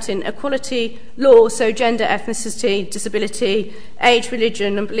set out in equality law, so gender, ethnicity, disability, age,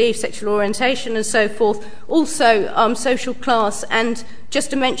 religion and belief, sexual orientation and so forth, also social class, and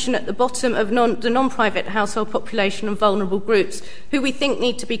just a mention at the bottom of the non-private household population and vulnerable groups, who we think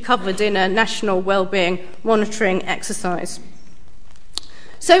need to be covered in a national wellbeing monitoring exercise.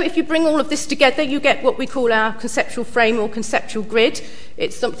 So if you bring all of this together, you get what we call our conceptual frame or conceptual grid.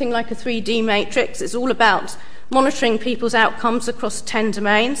 It's something like a 3D matrix. It's all about monitoring people's outcomes across 10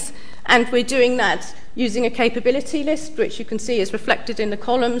 domains. And we're doing that using a capability list, which you can see is reflected in the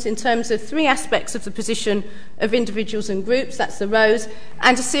columns in terms of 3 aspects of the position of individuals and groups, that's the rows,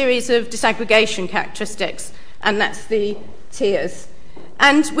 and a series of disaggregation characteristics, and that's the tiers.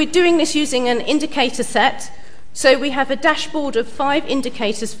 And we're doing this using an indicator set. So we have a dashboard of 5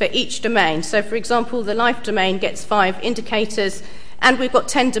 indicators for each domain. So, for example, the life domain gets 5 indicators, and we've got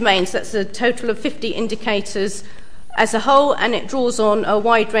 10 domains. That's a total of 50 indicators as a whole, and it draws on a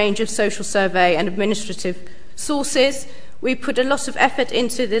wide range of social survey and administrative sources. We put a lot of effort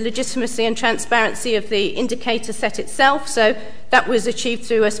into the legitimacy and transparency of the indicator set itself, so that was achieved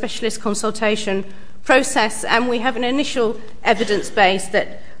through a specialist consultation process, and we have an initial evidence base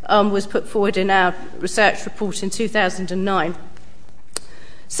that was put forward in our research report in 2009.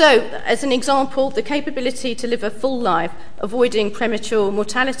 So, as an example, the capability to live a full life, avoiding premature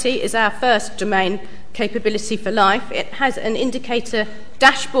mortality, is our first domain capability for life. It has an indicator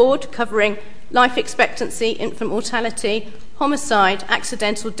dashboard covering life expectancy, infant mortality, homicide,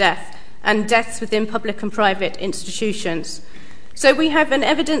 accidental death, and deaths within public and private institutions. So we have an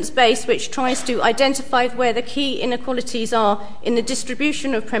evidence base which tries to identify where the key inequalities are in the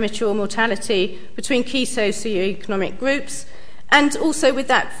distribution of premature mortality between key socio-economic groups, and also with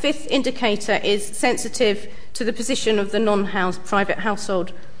that 5th indicator is sensitive to the position of the non-private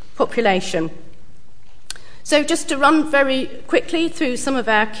household population. So just to run very quickly through some of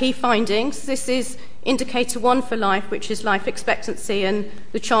our key findings, this is indicator 1 for life, which is life expectancy, and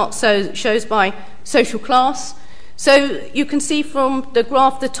the chart shows by social class. So you can see from the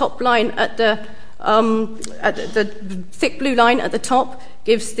graph, the top line at the thick blue line at the top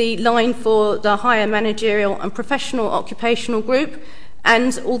gives the line for the higher managerial and professional occupational group.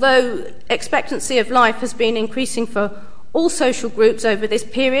 And although expectancy of life has been increasing for all social groups over this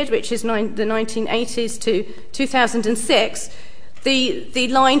period, which is the 1980s to 2006, the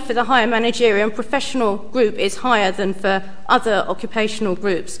line for the higher managerial and professional group is higher than for other occupational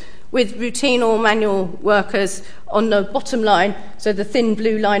groups, with routine or manual workers on the bottom line, so the thin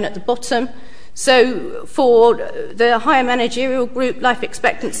blue line at the bottom. So for the higher managerial group, life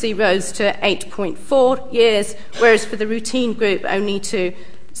expectancy rose to 8.4 years, whereas for the routine group only to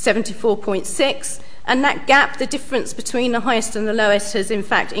 74.6. And that gap, the difference between the highest and the lowest, has in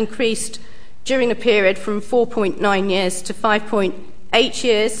fact increased during the period from 4.9 years to 5.8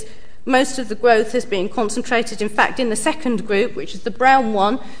 years. Most of the growth has been concentrated, in fact, in the second group, which is the brown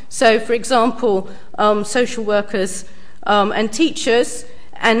one. So, for example, social workers and teachers,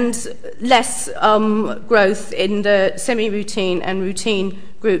 and less growth in the semi-routine and routine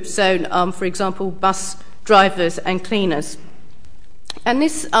groups, so, for example, bus drivers and cleaners. And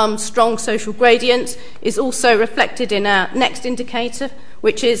this strong social gradient is also reflected in our next indicator,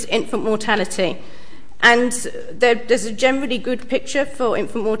 which is infant mortality. And there's a generally good picture for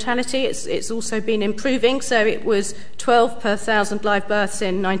infant mortality. It's also been improving. So it was 12 per 1,000 live births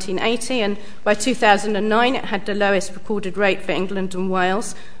in 1980, and by 2009 it had the lowest recorded rate for England and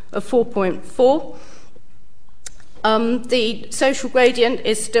Wales of 4.4. The social gradient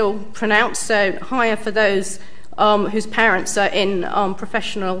is still pronounced, so higher for those whose parents are in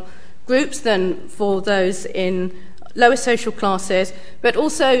professional groups than for those in lower social classes, but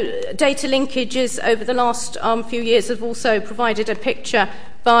also data linkages over the last few years have also provided a picture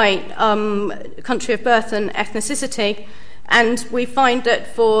by country of birth and ethnicity. And we find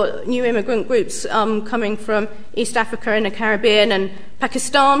that for new immigrant groups coming from East Africa and the Caribbean and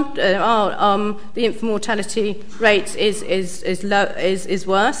Pakistan, the infant mortality rate is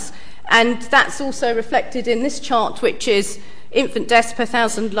worse. And that's also reflected in this chart, which is infant deaths per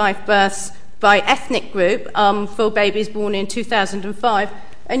 1,000 live births by ethnic group for babies born in 2005.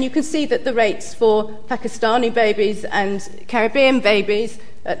 And you can see that the rates for Pakistani babies and Caribbean babies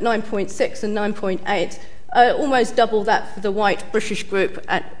at 9.6 and 9.8 are almost double that for the white British group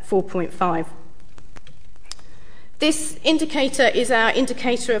at 4.5. This indicator is our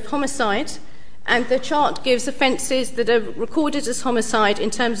indicator of homicide, and the chart gives offences that are recorded as homicide in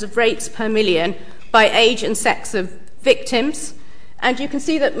terms of rates per million by age and sex of victims. And you can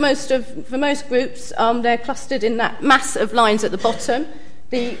see that for most groups, they're clustered in that mass of lines at the bottom.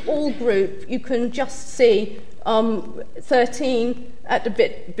 The all group, you can just see 13 at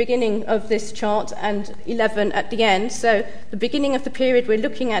the beginning of this chart and 11 at the end. So the beginning of the period we're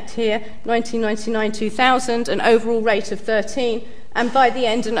looking at here, 1999-2000, an overall rate of 13, and by the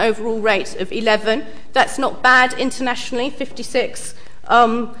end an overall rate of 11. That's not bad internationally, 56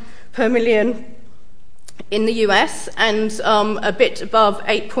 per million in the US, and a bit above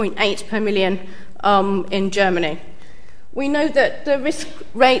 8.8 per million in Germany. We know that the risk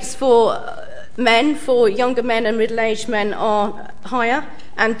rates for men, for younger men and middle-aged men, are higher,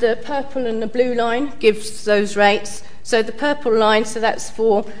 and the purple and the blue line gives those rates. So the purple line, so that's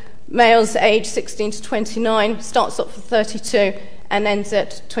for males aged 16 to 29, starts off at 32 and ends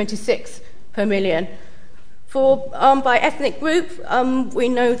at 26 per million. For by ethnic group, we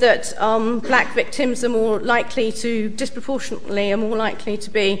know that black victims are disproportionately more likely to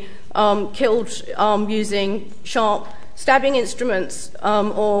be killed using sharp stabbing instruments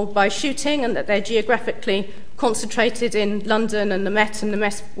or by shooting, and that they're geographically concentrated in London and the Met and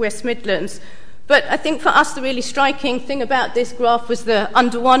the West Midlands. But I think for us the really striking thing about this graph was the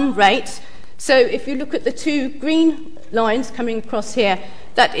under one rate. So if you look at the two green lines coming across here,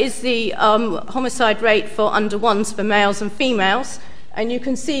 that is the homicide rate for under ones for males and females, and you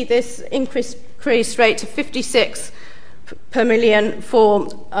can see this increased rate to 56 per million for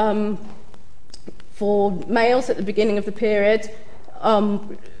males at the beginning of the period,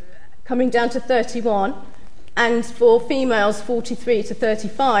 coming down to 31, and for females 43 to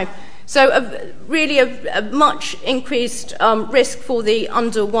 35. So really a much increased risk for the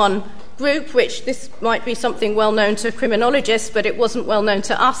under one group, which this might be something well known to criminologists, but it wasn't well known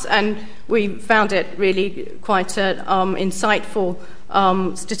to us, and we found it really quite an insightful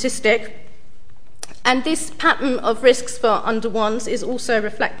statistic. And this pattern of risks for under ones is also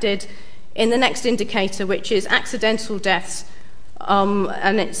reflected in the next indicator, which is accidental deaths,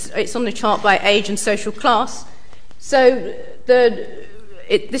 and it's on the chart by age and social class. So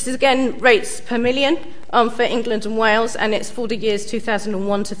this is again rates per million for England and Wales, and it's for the years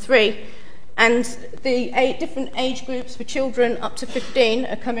 2001 to 3. And the 8 different age groups for children up to 15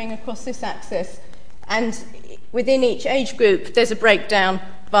 are coming across this axis. And within each age group, there's a breakdown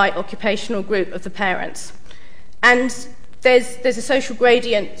by occupational group of the parents. And there's a social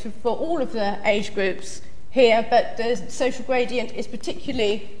gradient for all of the age groups here, but the social gradient is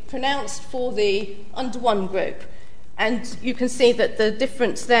particularly pronounced for the under one group. And you can see that the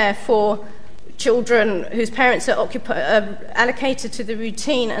difference there for children whose parents are allocated to the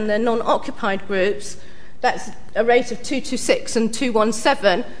routine and the non-occupied groups, that's a rate of 226 and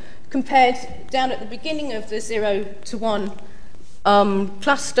 217, compared down at the beginning of the 0 to 1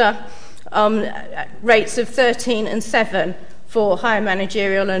 cluster, rates of 13 and 7 for higher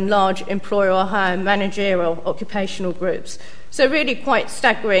managerial and large employer or higher managerial occupational groups. So really quite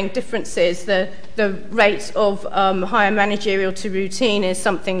staggering differences. The rate of higher managerial to routine is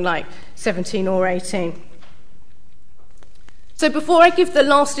something like 17 or 18. So before I give the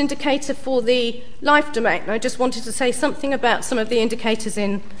last indicator for the life domain, I just wanted to say something about some of the indicators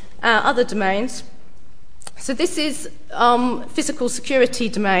in our other domains. So this is physical security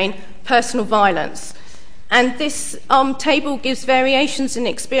domain, personal violence. And this table gives variations in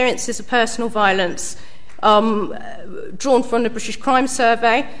experiences of personal violence drawn from the British Crime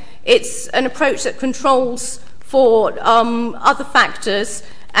Survey. It's an approach that controls for other factors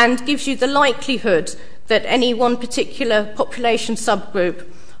and gives you the likelihood that any one particular population subgroup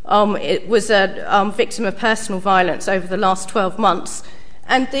it was a victim of personal violence over the last 12 months.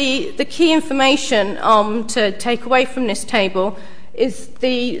 And the key information to take away from this table is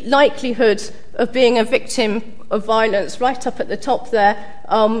the likelihood of being a victim of violence right up at the top there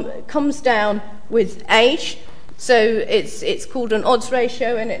comes down with age. So it's called an odds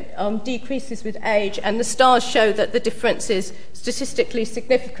ratio, and it decreases with age, and the stars show that the difference is statistically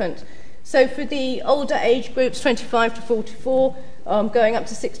significant. So for the older age groups, 25 to 44, going up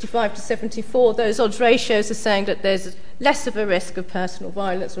to 65 to 74, those odds ratios are saying that there's less of a risk of personal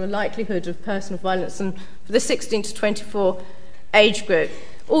violence or a likelihood of personal violence than for the 16 to 24 age group.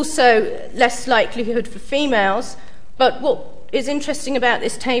 Also, less likelihood for females, but what is interesting about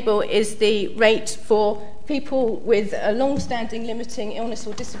this table is the rate for people with a long-standing limiting illness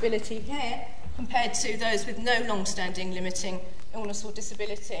or disability here compared to those with no long-standing limiting illness or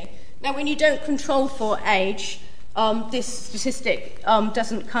disability. Now, when you don't control for age, this statistic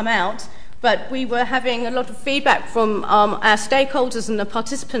doesn't come out, but we were having a lot of feedback from our stakeholders and the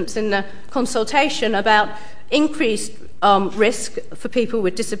participants in the consultation about increased risk for people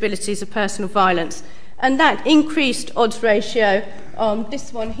with disabilities of personal violence. And that increased odds ratio,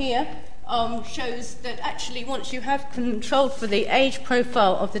 this one here, shows that actually once you have controlled for the age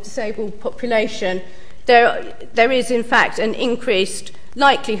profile of the disabled population, there is in fact an increased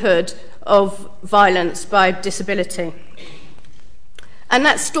likelihood of violence by disability. And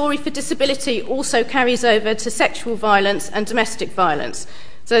that story for disability also carries over to sexual violence and domestic violence.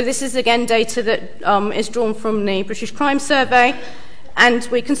 So this is again data that is drawn from the British Crime Survey, and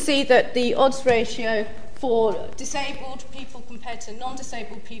we can see that the odds ratio for disabled people compared to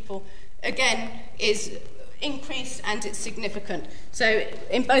non-disabled people again is increased, and it's significant. So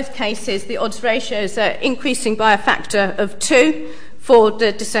in both cases the odds ratios are increasing by a factor of 2 for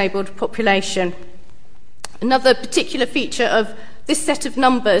the disabled population. Another particular feature of this set of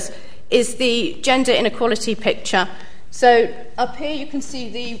numbers is the gender inequality picture. So up here you can see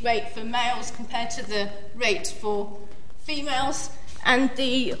the rate for males compared to the rate for females, and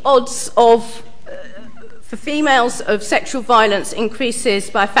the odds of for females of sexual violence increases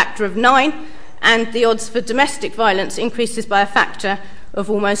by a factor of 9, and the odds for domestic violence increases by a factor of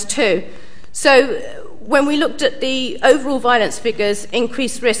almost 2. So when we looked at the overall violence figures,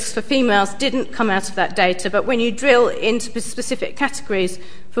 increased risks for females didn't come out of that data, but when you drill into specific categories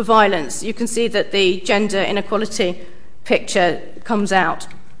for violence, you can see that the gender inequality picture comes out.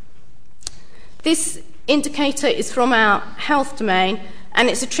 This indicator is from our health domain, and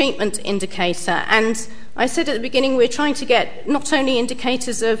it's a treatment indicator. And I said at the beginning we're trying to get not only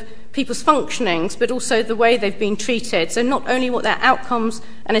indicators of people's functionings, but also the way they've been treated. So not only what their outcomes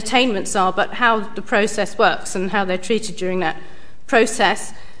and attainments are, but how the process works and how they're treated during that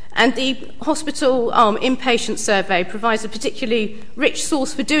process. And the hospital inpatient survey provides a particularly rich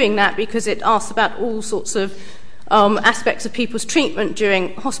source for doing that, because it asks about all sorts of aspects of people's treatment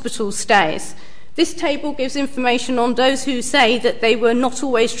during hospital stays. This table gives information on those who say that they were not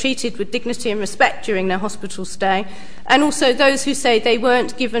always treated with dignity and respect during their hospital stay, and also those who say they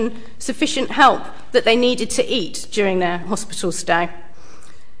weren't given sufficient help that they needed to eat during their hospital stay.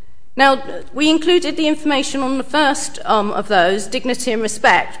 Now, we included the information on the first of those, dignity and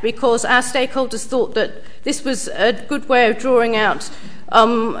respect, because our stakeholders thought that this was a good way of drawing out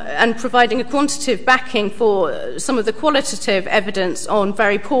and providing a quantitative backing for some of the qualitative evidence on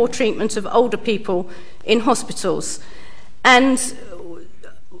very poor treatment of older people in hospitals. And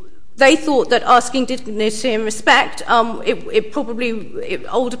they thought that asking dignity and respect,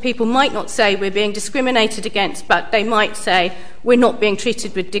 older people might not say we're being discriminated against, but they might say we're not being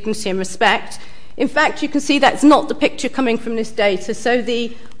treated with dignity and respect. In fact, you can see that's not the picture coming from this data. So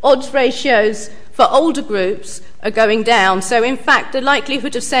the odds ratios for older groups are going down. So in fact, the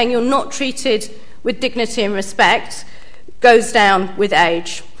likelihood of saying you're not treated with dignity and respect goes down with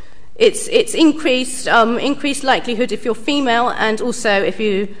age. It's increased likelihood if you're female, and also if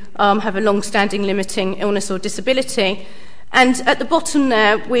you have a long-standing limiting illness or disability. And at the bottom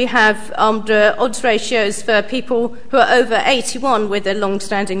there, we have the odds ratios for people who are over 81 with a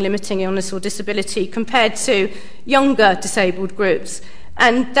long-standing limiting illness or disability compared to younger disabled groups.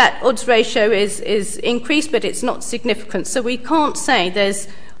 And that odds ratio is increased, but it's not significant. So we can't say there's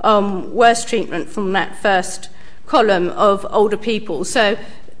worse treatment from that first column of older people. So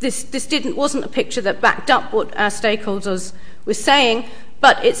this wasn't a picture that backed up what our stakeholders were saying.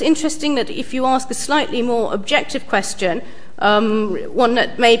 But it's interesting that if you ask a slightly more objective question, one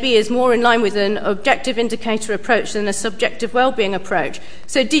that maybe is more in line with an objective indicator approach than a subjective wellbeing approach.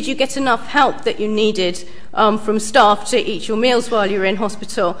 So did you get enough help that you needed from staff to eat your meals while you were in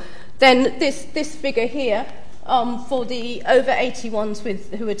hospital? Then this figure here, for the over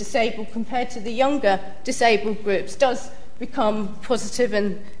 81s who are disabled compared to the younger disabled groups, does become positive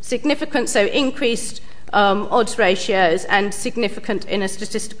and significant, so increased odds ratios and significant in a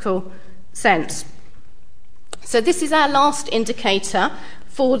statistical sense. So this is our last indicator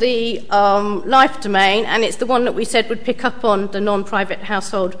for the life domain, and it's the one that we said would pick up on the non-private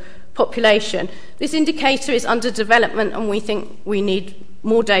household population. This indicator is under development, and we think we need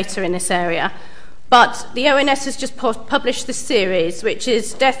more data in this area. But the ONS has just published this series, which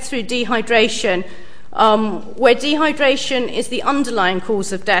is death through dehydration, where dehydration is the underlying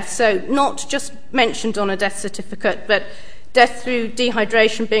cause of death, so not just mentioned on a death certificate, but death through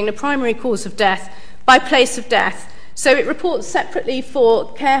dehydration being the primary cause of death by place of death. So it reports separately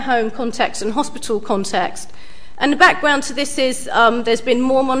for care home context and hospital context. And the background to this is there's been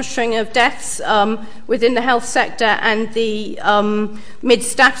more monitoring of deaths within the health sector, and the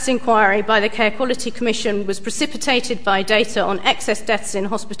mid-staffs inquiry by the Care Quality Commission was precipitated by data on excess deaths in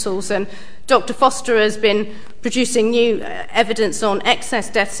hospitals, and Dr. Foster has been producing new evidence on excess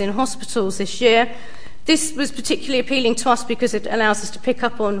deaths in hospitals this year. This was particularly appealing to us because it allows us to pick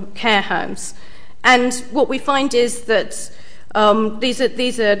up on care homes. And what we find is that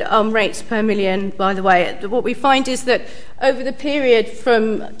these are rates per million, by the way. What we find is that over the period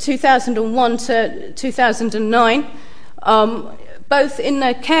from 2001 to 2009, both in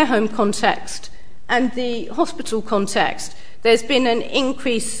the care home context and the hospital context, there's been an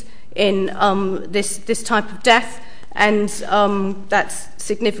increase in this type of death, and that's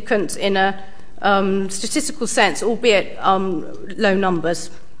significant in a statistical sense, albeit low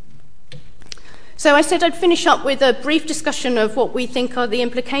numbers. So I said I'd finish up with a brief discussion of what we think are the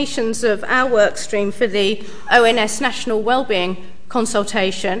implications of our work stream for the ONS National Wellbeing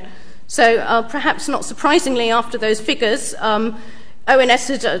Consultation. So perhaps not surprisingly, after those figures, ONS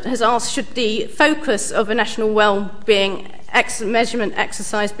has asked, should the focus of a national wellbeing measurement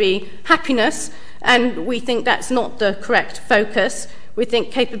exercise be happiness? And we think that's not the correct focus. We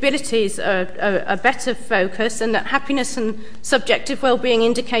think capabilities are a better focus, and that happiness and subjective wellbeing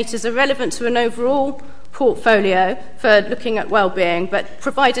indicators are relevant to an overall portfolio for looking at wellbeing, but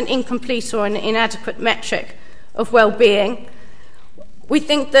provide an incomplete or an inadequate metric of wellbeing. We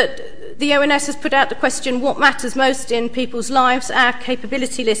think that the ONS has put out the question, what matters most in people's lives? Our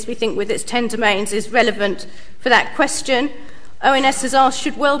capability list, we think, with its 10 domains, is relevant for that question. ONS has asked,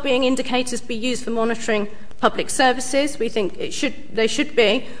 should wellbeing indicators be used for monitoring public services? We think they should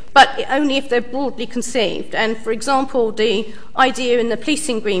be, but only if they're broadly conceived. And for example, the idea in the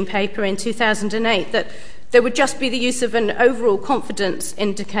Policing Green Paper in 2008 that there would just be the use of an overall confidence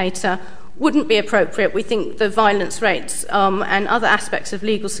indicator wouldn't be appropriate. We think the violence rates and other aspects of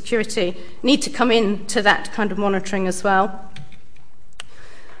legal security need to come into that kind of monitoring as well.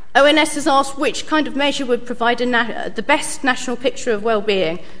 ONS has asked which kind of measure would provide the best national picture of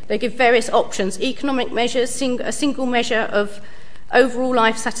well-being. They give various options: economic measures, a single measure of overall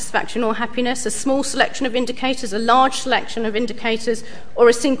life satisfaction or happiness, a small selection of indicators, a large selection of indicators, or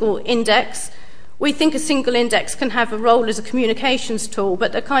a single index. We think a single index can have a role as a communications tool,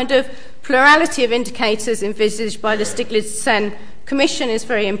 but the kind of plurality of indicators envisaged by the Stiglitz-Sen Commission is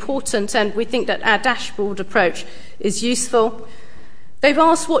very important, and we think that our dashboard approach is useful. They've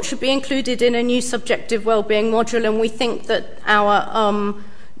asked what should be included in a new subjective wellbeing module, and we think that our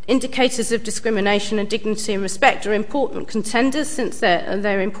indicators of discrimination and dignity and respect are important contenders, since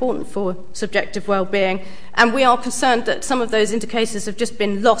they're important for subjective wellbeing. And we are concerned that some of those indicators have just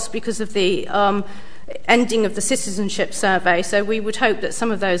been lost because of the ending of the citizenship survey. So we would hope that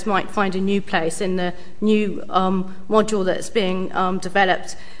some of those might find a new place in the new module that's being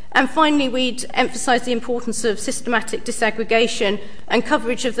developed. And finally, we'd emphasise the importance of systematic disaggregation and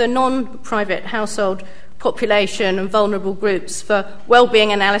coverage of the non-private household population and vulnerable groups for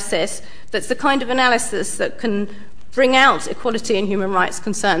wellbeing analysis. That's the kind of analysis that can bring out equality and human rights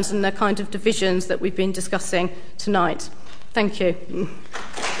concerns and the kind of divisions that we've been discussing tonight. Thank you.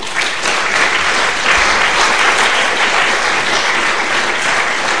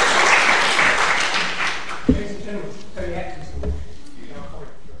 Ladies and gentlemen, Tony Atkinson.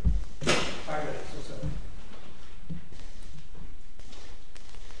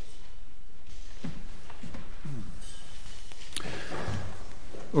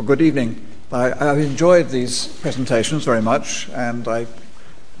 Well, good evening. I've enjoyed these presentations very much, and I'm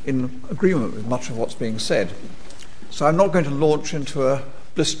in agreement with much of what's being said. So I'm not going to launch into a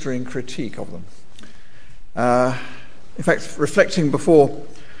blistering critique of them. In fact, reflecting before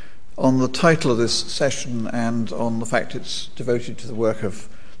on the title of this session and on the fact it's devoted to the work of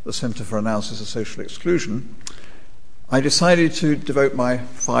the Centre for Analysis of Social Exclusion, I decided to devote my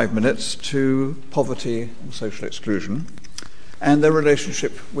 5 minutes to poverty and social exclusion and their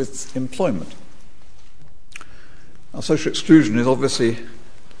relationship with employment. Now, social exclusion is obviously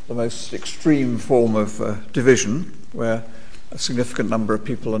the most extreme form of division, where a significant number of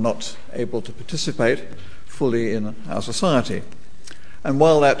people are not able to participate fully in our society. And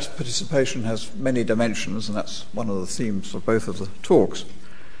while that participation has many dimensions, and that's one of the themes of both of the talks,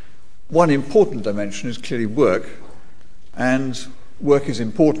 one important dimension is clearly work, and work is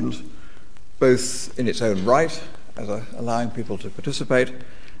important both in its own right, as allowing people to participate,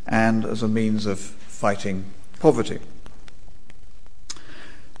 and as a means of fighting poverty.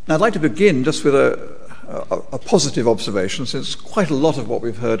 Now, I'd like to begin just with a positive observation, since quite a lot of what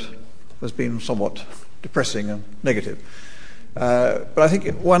we've heard has been somewhat depressing and negative. But I think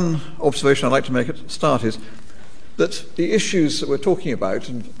one observation I'd like to make at the start is that the issues that we're talking about,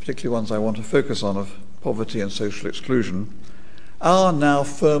 and particularly ones I want to focus on, of poverty and social exclusion, are now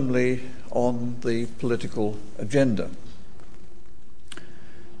firmly on the political agenda.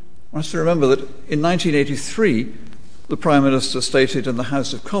 One has to remember that in 1983, the Prime Minister stated in the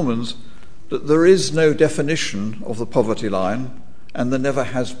House of Commons that there is no definition of the poverty line, and there never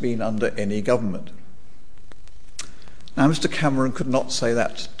has been under any government. Now, Mr. Cameron could not say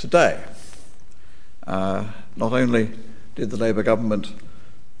that today. Not only did the Labour government,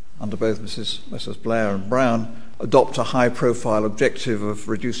 under both Messrs Blair and Brown, adopt a high-profile objective of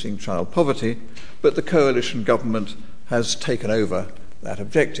reducing child poverty, but the coalition government has taken over that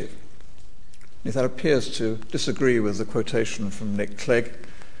objective. If that appears to disagree with the quotation from Nick Clegg,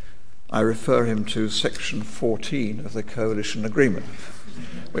 I refer him to section 14 of the coalition agreement,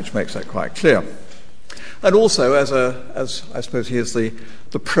 which makes that quite clear. And also, as I suppose he is the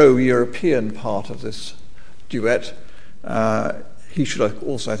pro-European part of this duet, he should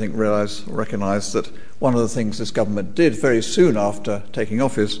also, I think, recognise that one of the things this government did very soon after taking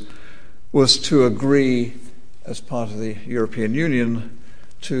office was to agree, as part of the European Union,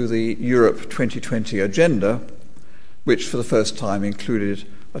 to the Europe 2020 agenda, which for the first time included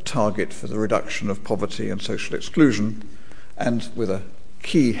a target for the reduction of poverty and social exclusion, and with a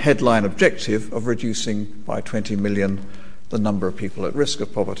key headline objective of reducing by 20 million the number of people at risk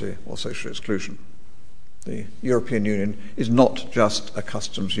of poverty or social exclusion. The European Union is not just a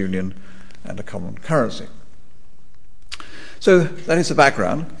customs union and a common currency. So that is the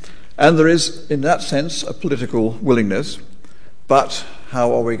background, and there is, in that sense, a political willingness, but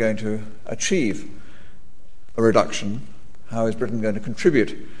how are we going to achieve a reduction? How is Britain going to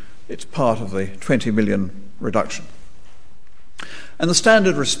contribute its part of the 20 million reduction? And the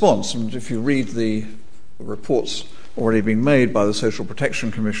standard response, and if you read the reports already being made by the Social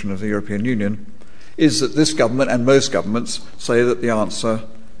Protection Commission of the European Union, is that this government and most governments say that the answer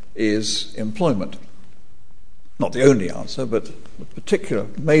is employment. Not the only answer, but the particular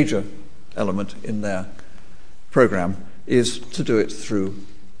major element in their programme is to do it through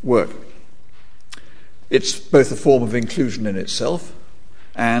work. It's both a form of inclusion in itself,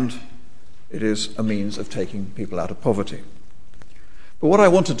 and it is a means of taking people out of poverty. But what I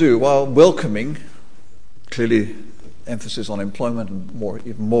want to do, while welcoming, clearly emphasis on employment and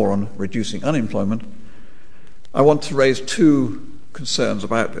even more on reducing unemployment, I want to raise two concerns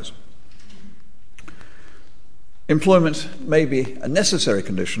about this. Employment may be a necessary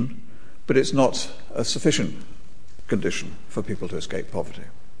condition, but it's not a sufficient condition for people to escape poverty.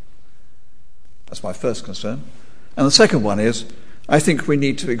 That's my first concern. And the second one is, I think we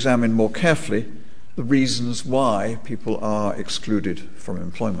need to examine more carefully the reasons why people are excluded from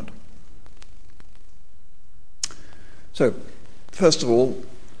employment. So, first of all,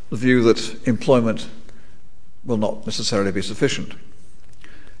 the view that employment will not necessarily be sufficient.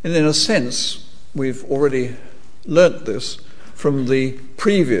 And in a sense, we've already learnt this from the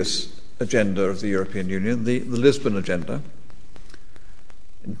previous agenda of the European Union, the Lisbon Agenda.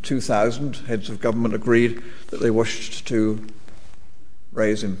 In 2000, heads of government agreed that they wished to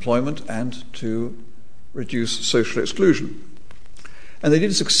raise employment and to reduce social exclusion. And they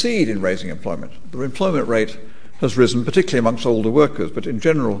did succeed in raising employment. The employment rate has risen, particularly amongst older workers, but in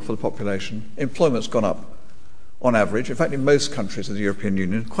general for the population, employment's gone up on average, in fact in most countries of the European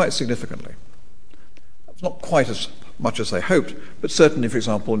Union, quite significantly. It's not quite as much as they hoped, but certainly, for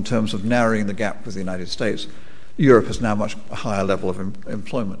example, in terms of narrowing the gap with the United States, Europe has now much a higher level of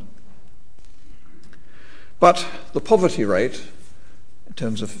employment. But the poverty rate, in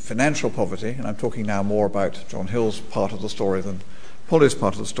terms of financial poverty, and I'm talking now more about John Hill's part of the story than Polly's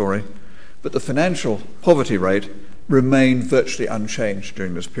part of the story, but the financial poverty rate remained virtually unchanged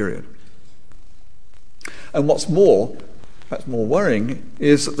during this period. And what's more, perhaps more worrying,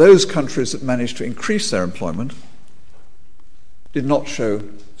 is that those countries that managed to increase their employment did not show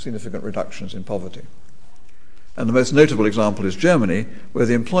significant reductions in poverty. And the most notable example is Germany, where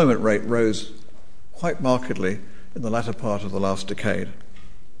the employment rate rose quite markedly in the latter part of the last decade.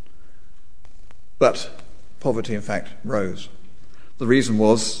 But poverty, in fact, rose. The reason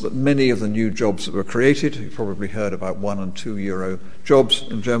was that many of the new jobs that were created, you probably heard about €1 and €2 jobs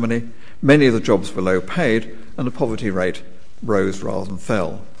in Germany, many of the jobs were low paid, and the poverty rate rose rather than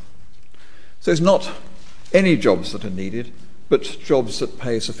fell. So it's not any jobs that are needed, but jobs that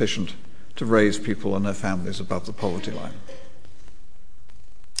pay sufficient to raise people and their families above the poverty line.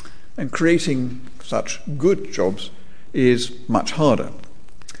 And creating such good jobs is much harder.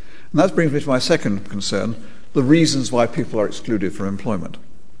 And that brings me to my second concern, the reasons why people are excluded from employment.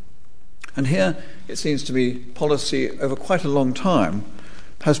 And here, it seems to me, policy over quite a long time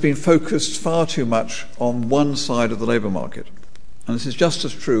has been focused far too much on one side of the labour market. And this is just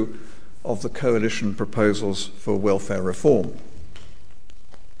as true of the coalition proposals for welfare reform.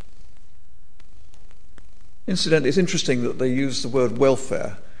 Incidentally, it's interesting that they use the word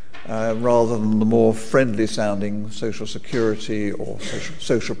welfare rather than the more friendly-sounding social security or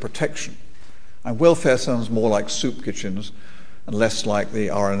social protection. And welfare sounds more like soup kitchens and less like the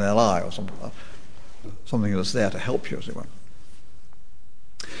RNLI or something that's there to help you, as it were.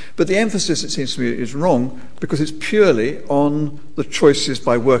 But the emphasis, it seems to me, is wrong because it's purely on the choices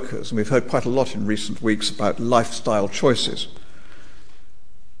by workers. And we've heard quite a lot in recent weeks about lifestyle choices,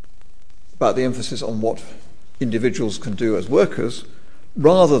 about the emphasis on what individuals can do as workers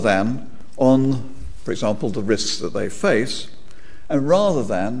rather than on, for example, the risks that they face, and rather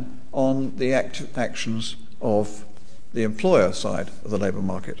than on the actions of the employer side of the labour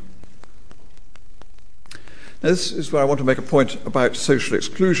market. Now, this is where I want to make a point about social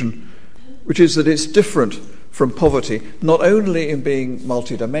exclusion, which is that it's different from poverty, not only in being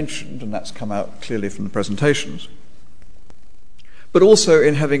multidimensioned, and that's come out clearly from the presentations, but also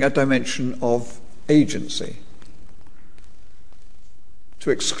in having a dimension of agency. To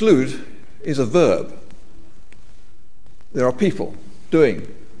exclude is a verb. There are people doing,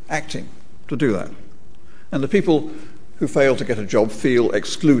 acting to do that. And the people who fail to get a job feel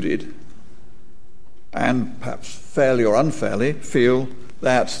excluded, and perhaps fairly or unfairly feel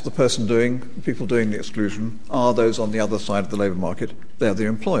that the people doing the exclusion are those on the other side of the labour market. They're the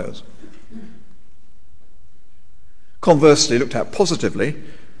employers. Conversely, looked at positively,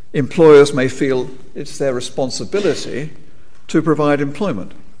 employers may feel it's their responsibility to provide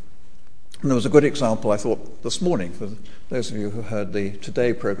employment. And there was a good example, I thought, this morning, for those of you who heard the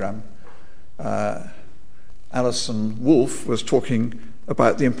Today programme. Alison Wolfe was talking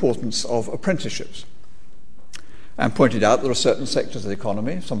about the importance of apprenticeships and pointed out there are certain sectors of the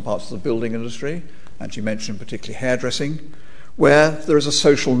economy, some parts of the building industry, and she mentioned particularly hairdressing, where there is a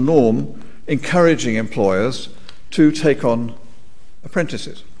social norm encouraging employers to take on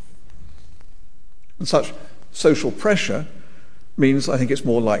apprentices. And such social pressure means I think it's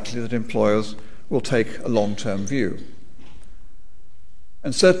more likely that employers will take a long-term view.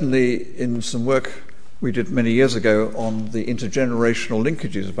 And certainly in some work we did many years ago on the intergenerational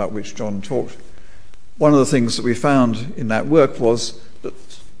linkages about which John talked, one of the things that we found in that work was that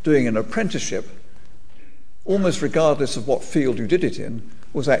doing an apprenticeship, almost regardless of what field you did it in,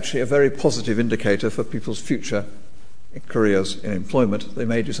 was actually a very positive indicator for people's future careers in employment. They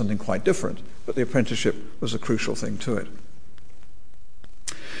may do something quite different, but the apprenticeship was a crucial thing to it.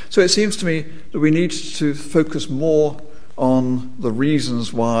 So it seems to me that we need to focus more on the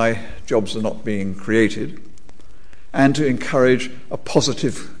reasons why jobs are not being created and to encourage a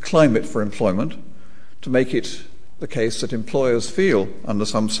positive climate for employment, to make it the case that employers feel under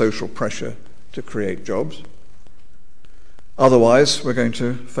some social pressure to create jobs, Otherwise, we're going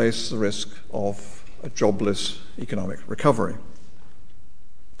to face the risk of a jobless economic recovery.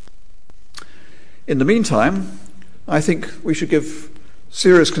 In the meantime, I think we should give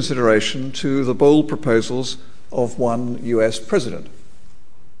serious consideration to the bold proposals of one US president.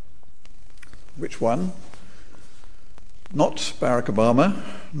 Which one? Not Barack Obama,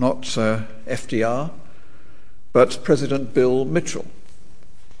 not FDR, but President Bill Mitchell.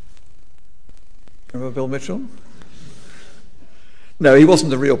 Remember Bill Mitchell? No, he wasn't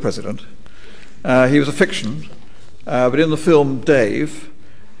the real president. He was a fiction. But in the film Dave,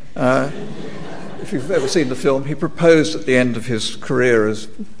 if you've ever seen the film, he proposed at the end of his career as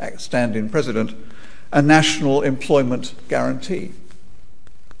stand-in president a national employment guarantee.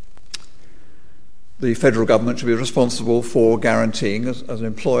 The federal government should be responsible for guaranteeing as an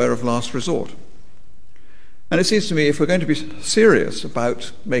employer of last resort. And it seems to me if we're going to be serious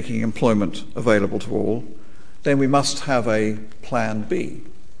about making employment available to all, then we must have a plan B.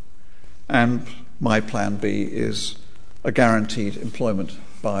 And my plan B is a guaranteed employment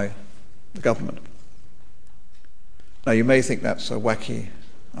by the government. Now, you may think that's a wacky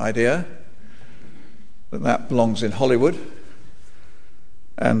idea, that belongs in Hollywood,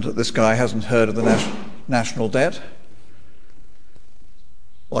 and that this guy hasn't heard of the national debt.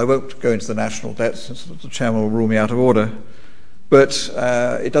 Well, I won't go into the national debt since the chairman will rule me out of order, but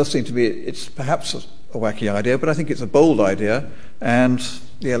it does seem to me it's perhaps a wacky idea, but I think it's a bold idea, and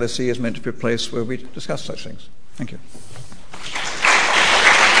the LSE is meant to be a place where we discuss such things. Thank you.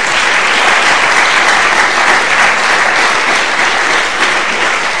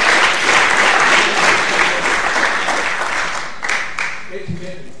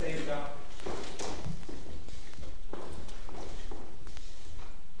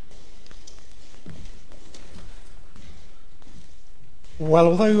 Well,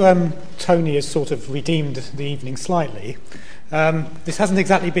 although Tony has sort of redeemed the evening slightly, this hasn't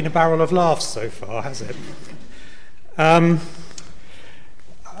exactly been a barrel of laughs so far, has it? I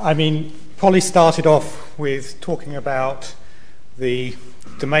mean, Polly started off with talking about the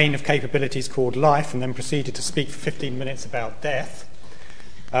domain of capabilities called life and then proceeded to speak for 15 minutes about death.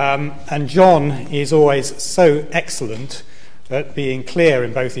 And John is always so excellent at being clear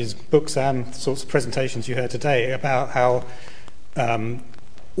in both his books and the sorts of presentations you heard today about how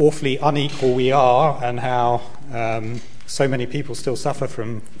awfully unequal we are and how so many people still suffer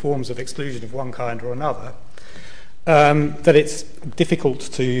from forms of exclusion of one kind or another, that it's difficult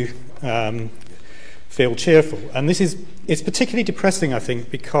to feel cheerful. And it's particularly depressing, I think,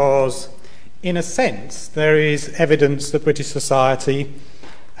 because in a sense there is evidence that British society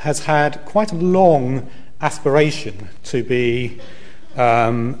has had quite a long aspiration to be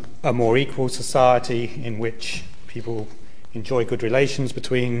a more equal society in which people enjoy good relations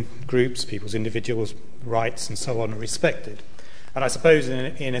between groups, people's individual rights and so on are respected. And I suppose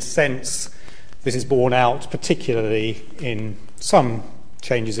in a sense this is borne out particularly in some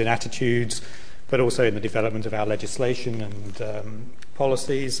changes in attitudes, but also in the development of our legislation and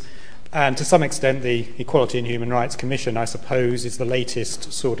policies. And to some extent the Equality and Human Rights Commission, I suppose, is the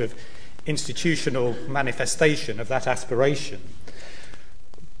latest sort of institutional manifestation of that aspiration.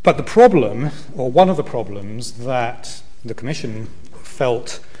 But the problem, or one of the problems that the Commission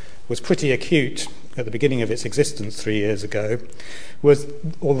felt was pretty acute at the beginning of its existence 3 years ago, was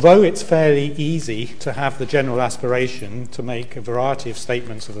although it's fairly easy to have the general aspiration to make a variety of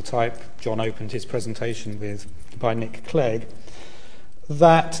statements of the type John opened his presentation with by Nick Clegg,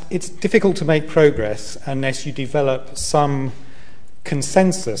 that it's difficult to make progress unless you develop some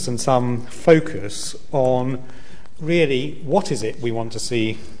consensus and some focus on really what is it we want to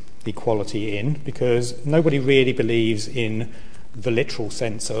see equality in, because nobody really believes in the literal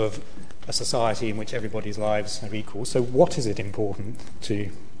sense of a society in which everybody's lives are equal. So what is it important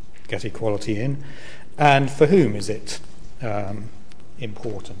to get equality in, and for whom is it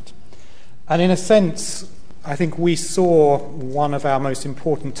important? And in a sense, I think we saw one of our most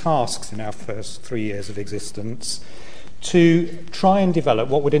important tasks in our first 3 years of existence to try and develop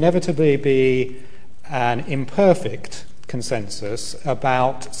what would inevitably be an imperfect consensus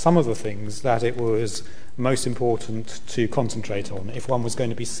about some of the things that it was most important to concentrate on if one was going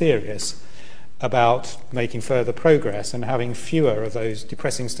to be serious about making further progress and having fewer of those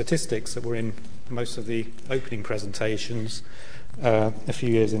depressing statistics that were in most of the opening presentations a few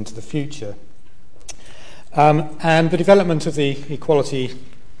years into the future. And the development of the equality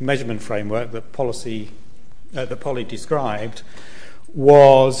measurement framework that Polly described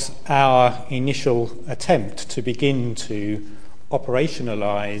was our initial attempt to begin to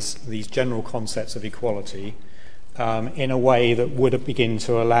operationalise these general concepts of equality in a way that would begin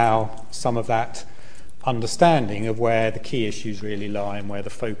to allow some of that understanding of where the key issues really lie and where the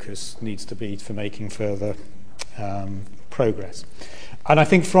focus needs to be for making further progress. And I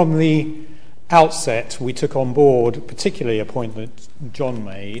think from the outset we took on board, particularly a point that John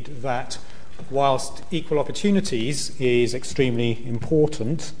made, that whilst equal opportunities is extremely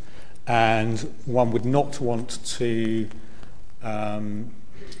important and one would not want to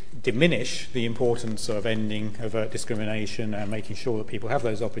diminish the importance of ending overt discrimination and making sure that people have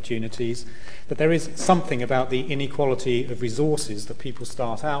those opportunities, that there is something about the inequality of resources that people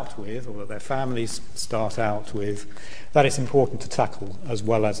start out with, or that their families start out with, that it's important to tackle, as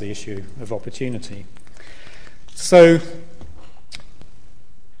well as the issue of opportunity. So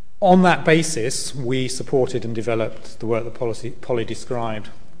on that basis, we supported and developed the work that Polly described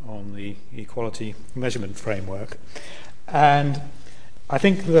on the equality measurement framework. And I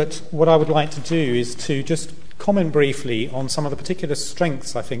think that what I would like to do is to just comment briefly on some of the particular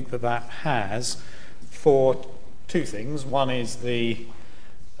strengths I think that that has for two things. One is the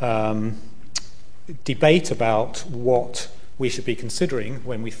debate about what we should be considering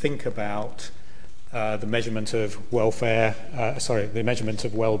when we think about the measurement of welfare, the measurement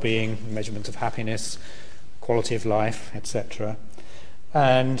of well-being, the measurement of happiness, quality of life, etc.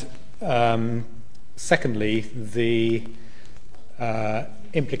 And secondly, the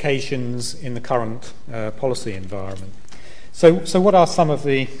implications in the current policy environment. So what are some of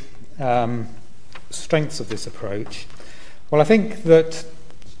the strengths of this approach? Well, I think that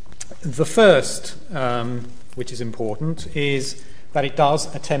the first, which is important, is that it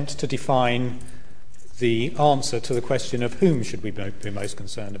does attempt to define the answer to the question of whom should we be most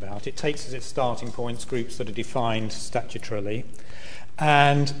concerned about. It takes as its starting points groups that are defined statutorily,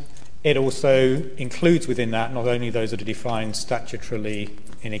 and it also includes within that not only those that are defined statutorily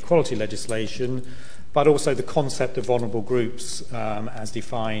in equality legislation, but also the concept of vulnerable groups as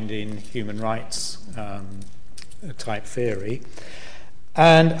defined in human rights type theory.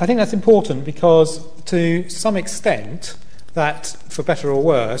 And I think that's important because to some extent that, for better or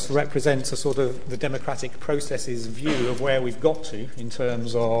worse, represents a sort of the democratic process's view of where we've got to in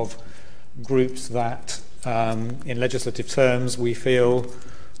terms of groups that in legislative terms we feel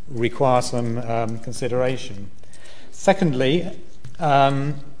require some consideration. Secondly,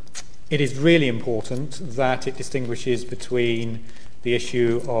 it is really important that it distinguishes between the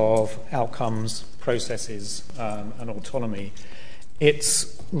issue of outcomes, processes, and autonomy.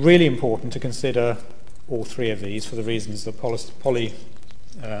 It's really important to consider all three of these for the reasons that Polly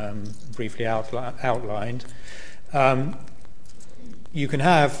briefly outlined. You can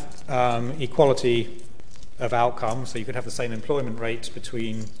have equality of outcome, so you could have the same employment rates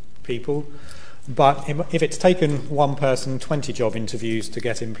between people, but if it's taken one person 20 job interviews to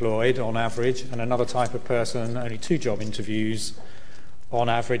get employed on average, and another type of person only 2 job interviews on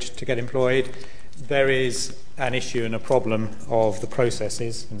average to get employed, there is an issue and a problem of the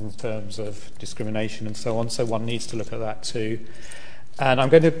processes in terms of discrimination and so on, so one needs to look at that too. And I'm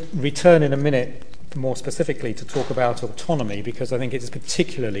going to return in a minute more specifically to talk about autonomy, because I think it is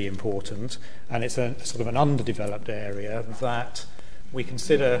particularly important, and it's a sort of an underdeveloped area, that we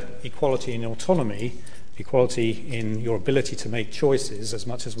consider equality in autonomy, equality in your ability to make choices, as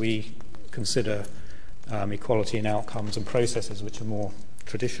much as we consider equality in outcomes and processes, which are more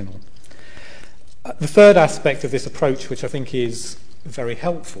traditional. The third aspect of this approach, which I think is very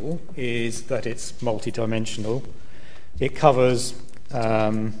helpful, is that it's multidimensional. It covers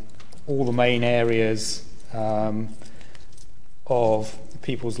all the main areas of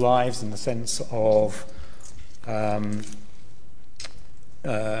people's lives, in the sense of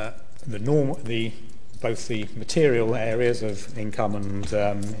both the material areas of income and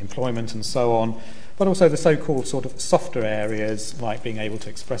employment and so on, but also the so-called sort of softer areas, like being able to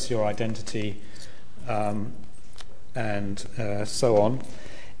express your identity and so on.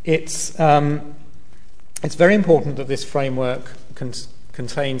 It's very important that this framework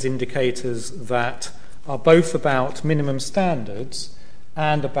contains indicators that are both about minimum standards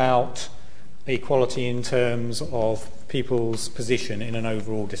and about equality in terms of people's position in an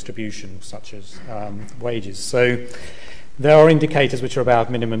overall distribution, such as wages. So there are indicators which are about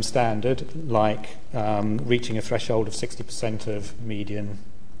minimum standard, like reaching a threshold of 60% of median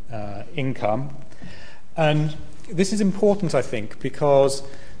income. And this is important, I think, because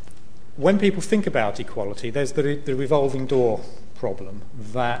when people think about equality, there's the revolving door problem,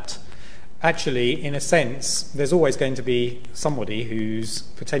 that actually, in a sense, there's always going to be somebody who's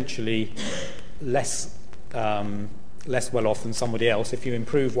potentially less well off than somebody else. If you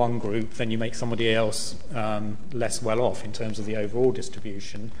improve one group, then you make somebody else less well off in terms of the overall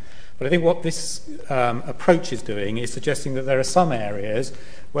distribution. But I think what this approach is doing is suggesting that there are some areas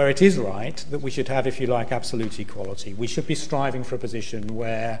where it is right that we should have, if you like, absolute equality. We should be striving for a position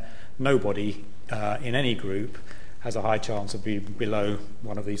where nobody in any group has a high chance of being below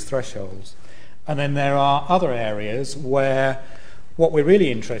one of these thresholds. And then there are other areas where what we're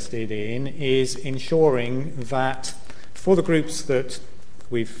really interested in is ensuring that for the groups that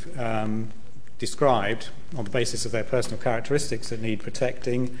we've described on the basis of their personal characteristics that need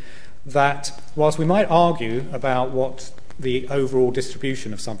protecting, that whilst we might argue about what the overall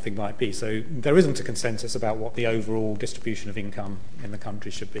distribution of something might be, so there isn't a consensus about what the overall distribution of income in the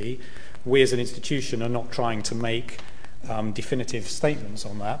country should be, we as an institution are not trying to make definitive statements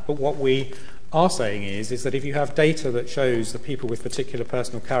on that, but what we are saying is that if you have data that shows that people with particular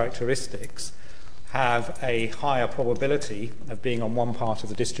personal characteristics have a higher probability of being on one part of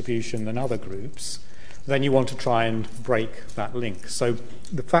the distribution than other groups, then you want to try and break that link. So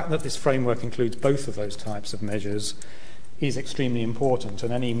the fact that this framework includes both of those types of measures is extremely important,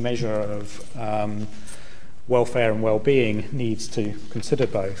 and any measure of welfare and well-being needs to consider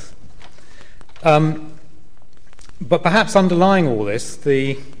both. But perhaps underlying all this,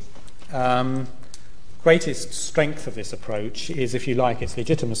 the greatest strength of this approach is, if you like, its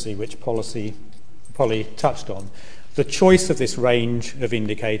legitimacy, which Polly touched on. The choice of this range of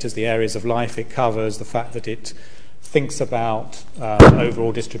indicators, the areas of life it covers, the fact that it thinks about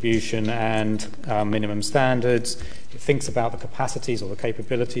overall distribution and minimum standards, it thinks about the capacities or the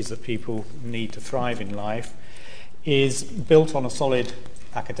capabilities that people need to thrive in life, is built on a solid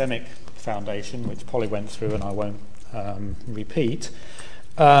academic foundation, which Polly went through and I won't repeat.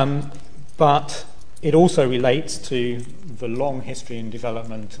 But it also relates to the long history and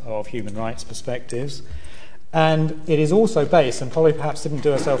development of human rights perspectives. And it is also based, and Polly perhaps didn't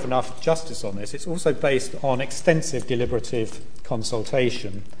do herself enough justice on this, it's also based on extensive deliberative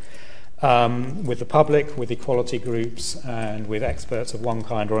consultation with the public, with equality groups, and with experts of one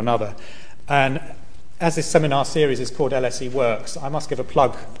kind or another. And as this seminar series is called LSE Works, I must give a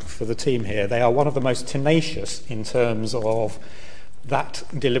plug for the team here. They are one of the most tenacious in terms of that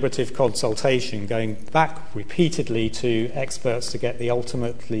deliberative consultation, going back repeatedly to experts to get the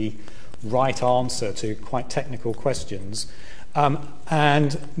ultimately right answer to quite technical questions.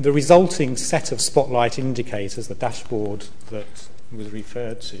 And the resulting set of spotlight indicators, the dashboard that was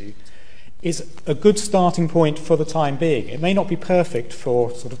referred to, is a good starting point for the time being. It may not be perfect for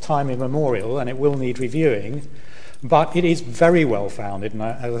sort of time immemorial, and it will need reviewing, but it is very well founded, and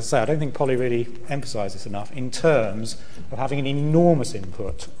as I say, I don't think Polly really emphasised this enough, in terms of having an enormous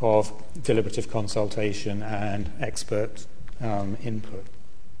input of deliberative consultation and expert input.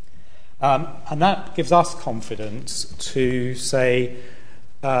 And that gives us confidence to say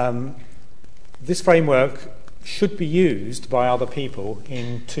this framework should be used by other people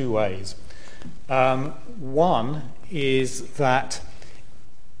in two ways. One is that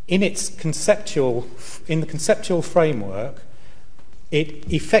in the conceptual framework,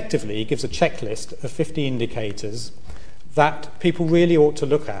 it effectively gives a checklist of 50 indicators that people really ought to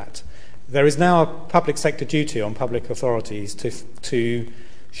look at. There is now a public sector duty on public authorities to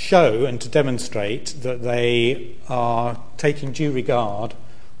show and to demonstrate that they are taking due regard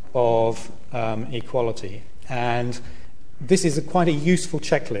of equality. And this is quite a useful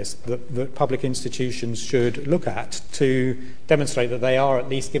checklist that public institutions should look at to demonstrate that they are at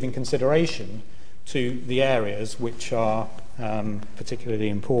least giving consideration to the areas which are particularly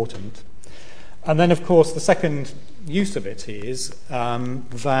important. And then, of course, the second use of it is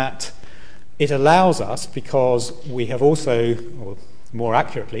that it allows us, because we have also, or more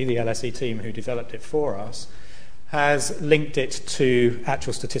accurately, the LSE team who developed it for us, has linked it to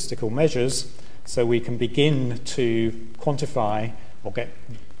actual statistical measures, so we can begin to quantify or get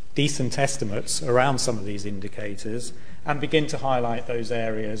decent estimates around some of these indicators and begin to highlight those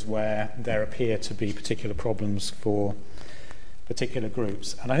areas where there appear to be particular problems for particular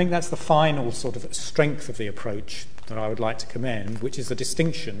groups. And I think that's the final sort of strength of the approach that I would like to commend, which is the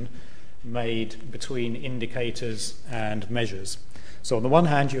distinction made between indicators and measures. So on the one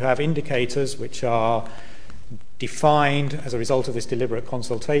hand, you have indicators which are defined as a result of this deliberate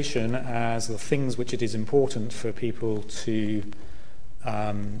consultation as the things which it is important for people to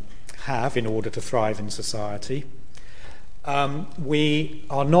have in order to thrive in society. We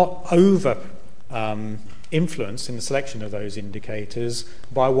are not over influenced in the selection of those indicators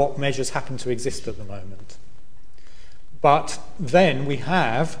by what measures happen to exist at the moment. But then we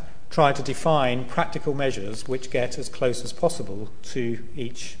have tried to define practical measures which get as close as possible to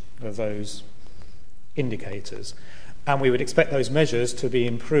each of those indicators. And we would expect those measures to be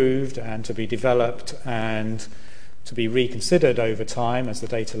improved and to be developed and to be reconsidered over time as the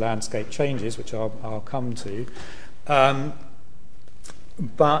data landscape changes, which I'll come to.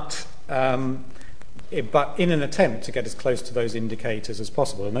 but in an attempt to get as close to those indicators as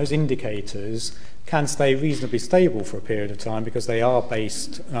possible. And those indicators can stay reasonably stable for a period of time because they are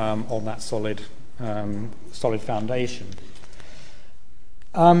based on that solid foundation.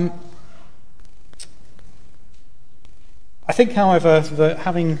 I think, however, that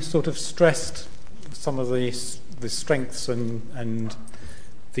having sort of stressed some of the strengths and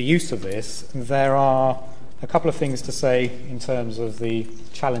the use of this, there are a couple of things to say in terms of the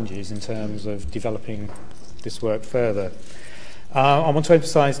challenges, in terms of developing this work further. I want to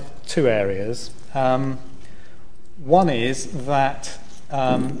emphasise two areas. One is that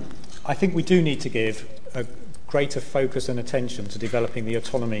I think we do need to give a greater focus and attention to developing the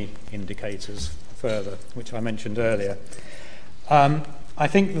autonomy indicators further, which I mentioned earlier. I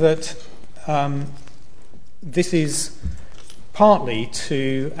think that this is partly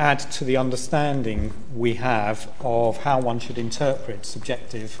to add to the understanding we have of how one should interpret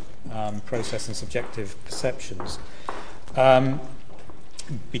subjective process and subjective perceptions.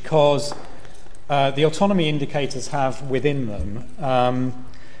 Because the autonomy indicators have within them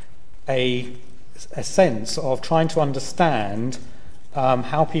a sense of trying to understand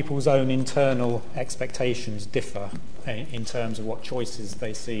how people's own internal expectations differ in terms of what choices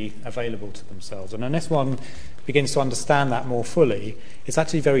they see available to themselves. And unless one begins to understand that more fully, it's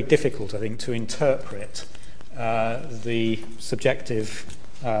actually very difficult, I think, to interpret the subjective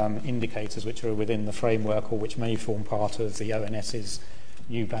indicators which are within the framework or which may form part of the ONS's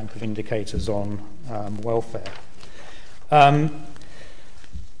new bank of indicators on welfare.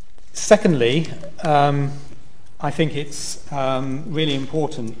 Secondly, I think it's really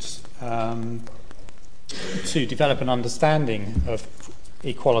important to develop an understanding of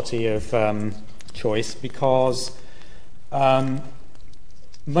equality of choice because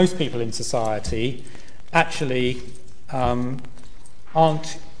most people in society actually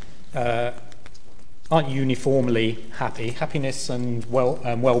aren't uniformly happy. Happiness and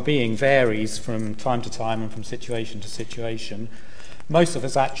well-being varies from time to time and from situation to situation. Most of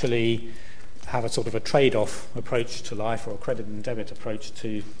us actually have a sort of a trade-off approach to life or a credit and debit approach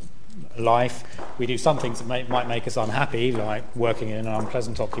to life. We do some things that might make us unhappy, like working in an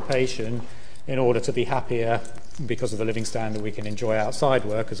unpleasant occupation, in order to be happier because of the living standard we can enjoy outside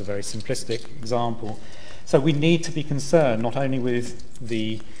work, as a very simplistic example. So we need to be concerned not only with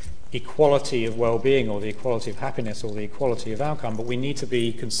the equality of well-being or the equality of happiness or the equality of outcome, but we need to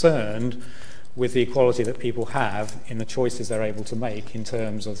be concerned with the equality that people have in the choices they're able to make in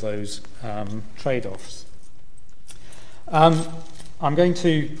terms of those trade-offs. I'm going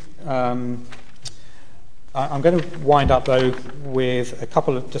to wind up though with a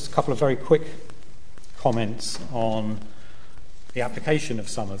couple of very quick comments on the application of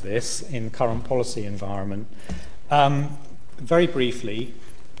some of this in current policy environment. Very briefly,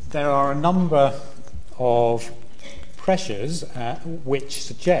 there are a number of pressures which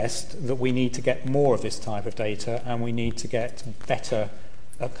suggest that we need to get more of this type of data and we need to get better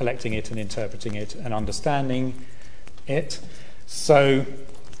at collecting it and interpreting it and understanding it. So,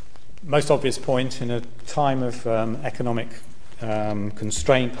 most obvious point, in a time of economic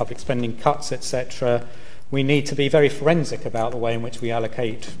constraint, public spending cuts, etc., we need to be very forensic about the way in which we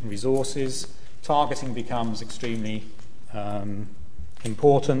allocate resources. Targeting becomes extremely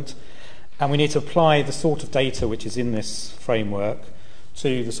important, and we need to apply the sort of data which is in this framework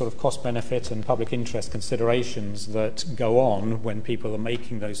to the sort of cost-benefit and public interest considerations that go on when people are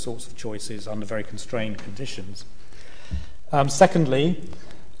making those sorts of choices under very constrained conditions. Secondly,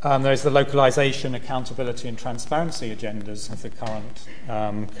 there's the localization, accountability and transparency agendas of the current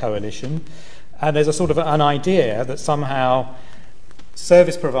coalition. And there's a sort of an idea that somehow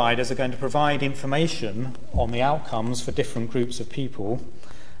service providers are going to provide information on the outcomes for different groups of people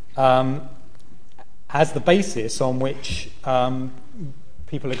as the basis on which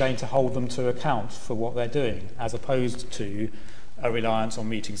people are going to hold them to account for what they're doing, as opposed to a reliance on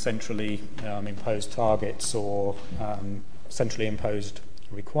meeting centrally imposed targets or centrally imposed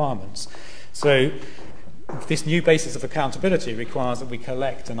requirements. So this new basis of accountability requires that we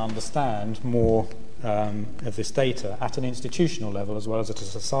collect and understand more of this data at an institutional level as well as at a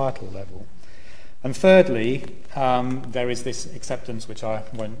societal level. And thirdly, there is this acceptance, which I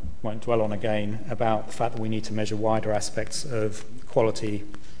won't dwell on again, about the fact that we need to measure wider aspects of quality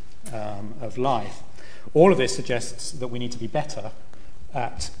of life. All of this suggests that we need to be better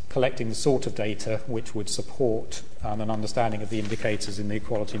at collecting the sort of data which would support an understanding of the indicators in the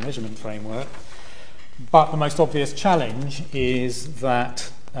equality measurement framework. But the most obvious challenge is that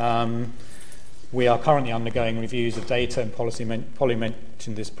we are currently undergoing reviews of data, and Polly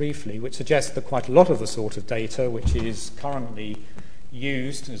mentioned this briefly, which suggests that quite a lot of the sort of data which is currently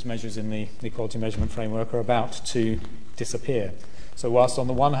used as measures in the equality measurement framework are about to disappear. So whilst on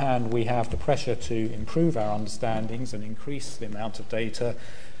the one hand we have the pressure to improve our understandings and increase the amount of data,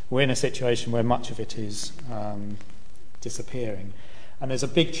 we're in a situation where much of it is disappearing. And there's a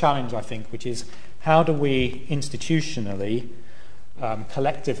big challenge, I think, which is how do we institutionally,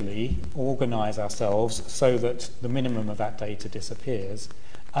 collectively organise ourselves so that the minimum of that data disappears.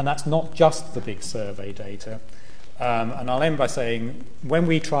 And that's not just the big survey data. And I'll end by saying, when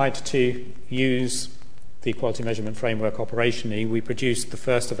we tried to use the Equality Measurement Framework operationally, we produced the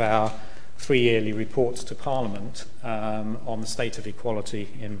first of our 3 yearly reports to Parliament on the state of equality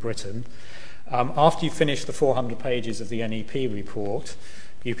in Britain. After you finish the 400 pages of the NEP report,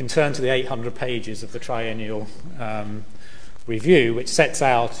 you can turn to the 800 pages of the triennial review, which sets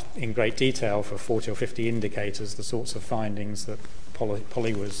out in great detail for 40 or 50 indicators the sorts of findings that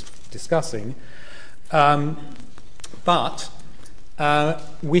Polly was discussing. But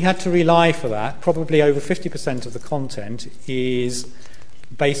we had to rely for that. Probably over 50% of the content is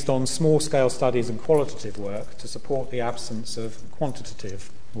based on small-scale studies and qualitative work to support the absence of quantitative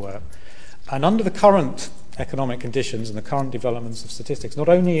work. And under the current economic conditions and the current developments of statistics, not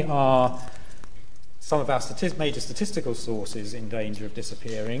only are some of our major statistical sources in danger of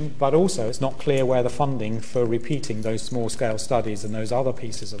disappearing, but also it's not clear where the funding for repeating those small-scale studies and those other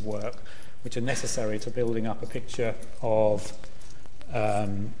pieces of work which are necessary to building up a picture of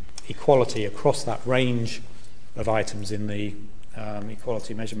equality across that range of items in the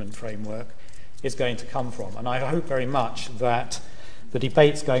equality measurement framework is going to come from. And I hope very much that the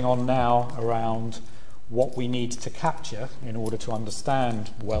debates going on now around what we need to capture in order to understand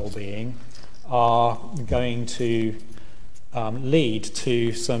well-being are going to lead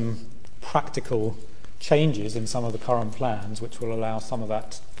to some practical changes in some of the current plans, which will allow some of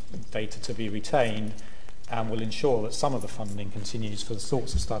that data to be retained and will ensure that some of the funding continues for the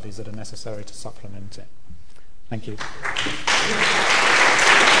sorts of studies that are necessary to supplement it. Thank you. Thanks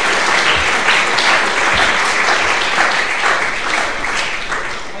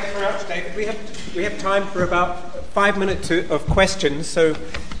very much, David. We have time for about 5 minutes of questions, so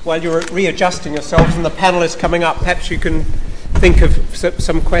while you're readjusting yourselves and the panelists coming up, perhaps you can think of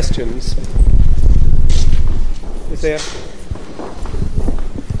some questions. Is there?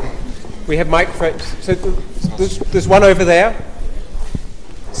 We have microphones. So there's one over there.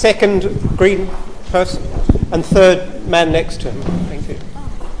 Second green person, and third man next to him. Thank you.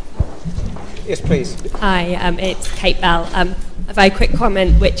 Yes, please. Hi, it's Kate Bell. A very quick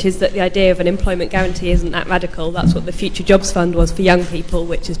comment, which is that the idea of an employment guarantee isn't that radical. That's what the Future Jobs Fund was for young people,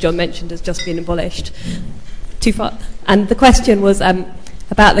 which, as John mentioned, has just been abolished. Too far. And the question was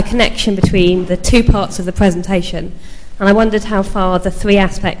about the connection between the two parts of the presentation. And I wondered how far the three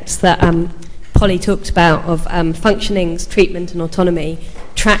aspects that Polly talked about of functionings, treatment and autonomy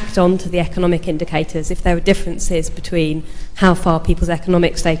tracked onto the economic indicators, if there are differences between how far people's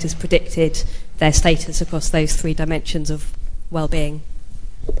economic status predicted their status across those three dimensions of well-being.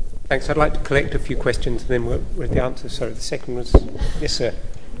 Thanks. I'd like to collect a few questions and then with the answers. Sorry, the second was... Yes, sir.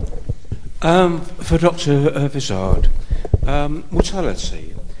 For Dr. Vizard,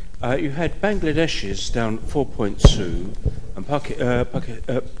 mortality. You had Bangladeshis down 4.2 and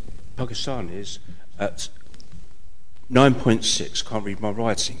Pakistanis at 9.6. Can't read my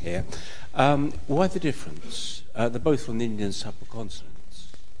writing here. Why the difference? They're both from the Indian subcontinents.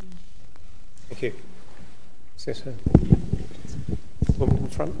 Thank you. Yes, sir. Woman in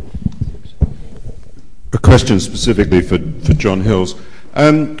front. A question specifically for John Hills.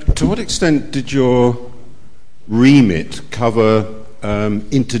 To what extent did your remit cover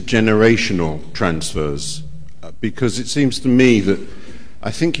intergenerational transfers? Because it seems to me that I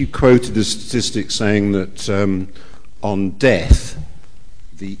think you quoted a statistic saying that on death,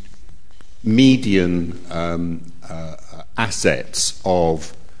 the median assets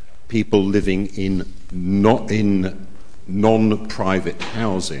of people living in non-private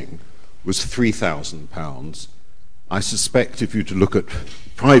housing was £3,000. I suspect if you were to look at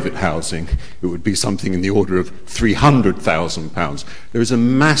private housing, it would be something in the order of £300,000. There is a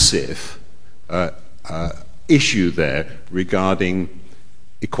massive issue there regarding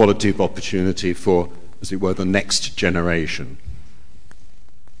equality of opportunity for, as it were, the next generation.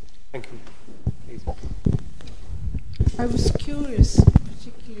 Thank you. Please. I was curious,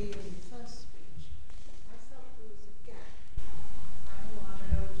 particularly in the first speech. I felt there was a gap. I know I'm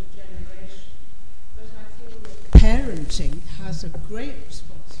an older generation, but I feel that parenting has a great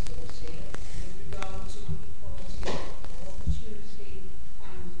responsibility with regard to equality of opportunity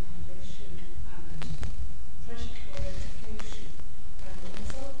and ambition and pressure for education. And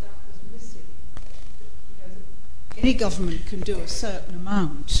I felt that was missing. Any government can do a certain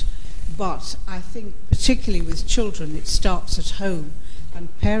amount, but I think particularly with children it starts at home, and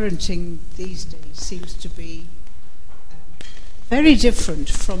parenting these days seems to be very different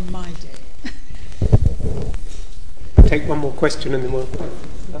from my day. Take one more question and then we'll...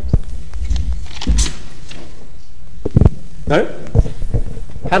 No?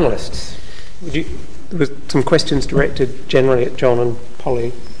 Panellists, there were some questions directed generally at John and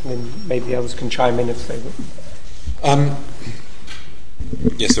Polly, and then maybe others can chime in if they would.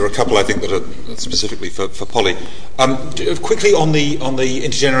 Yes, there are a couple I think that are specifically for Polly. Quickly on the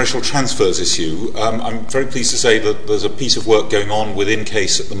intergenerational transfers issue, I'm very pleased to say that there's a piece of work going on within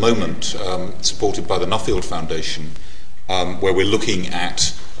CASE at the moment, supported by the Nuffield Foundation, where we're looking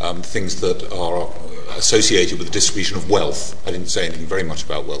at things that are associated with the distribution of wealth. I didn't say anything very much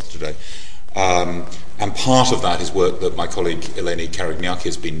about wealth today. And part of that is work that my colleague Eleni Karignaki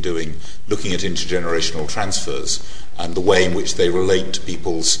has been doing, looking at intergenerational transfers and the way in which they relate to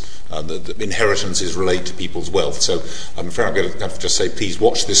people's, the inheritances relate to people's wealth. So I'm afraid I'm going to have to just say, please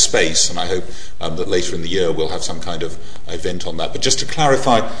watch this space, and I hope that later in the year we'll have some kind of event on that. But just to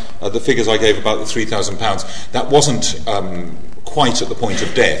clarify the figures I gave about the £3,000, that wasn't quite at the point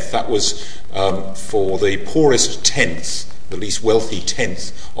of death. That was for the poorest tenth, the least wealthy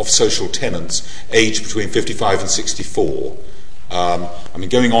tenth of social tenants aged between 55 and 64.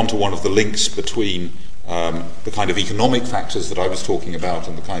 Going on to one of the links between the kind of economic factors that I was talking about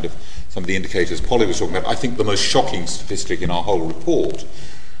and the kind of some of the indicators Polly was talking about, I think the most shocking statistic in our whole report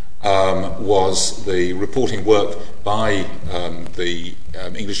was the reporting work by the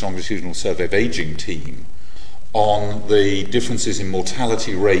English Longitudinal Survey of Aging team on the differences in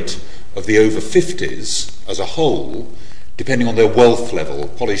mortality rate of the over 50s as a whole, depending on their wealth level.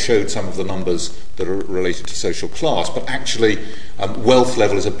 Polly showed some of the numbers that are related to social class, but actually wealth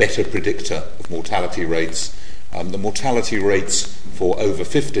level is a better predictor of mortality rates. The mortality rates for over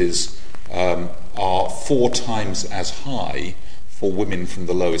 50s are 4 times as high for women from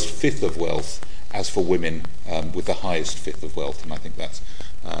the lowest fifth of wealth as for women with the highest fifth of wealth, and I think that's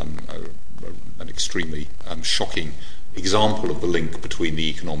an extremely shocking example of the link between the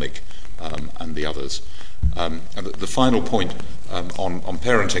economic and the others. And the final point on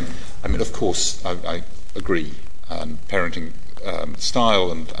parenting, of course, I agree. Parenting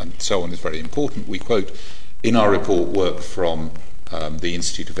style and so on is very important. We quote in our report work from the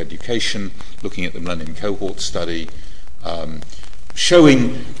Institute of Education, looking at the Millennium Cohort Study,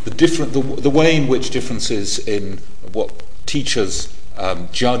 showing the way in which differences in what teachers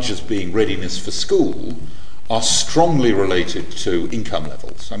judge as being readiness for school are strongly related to income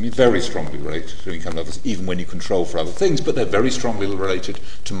levels. Very strongly related to income levels, even when you control for other things, but they're very strongly related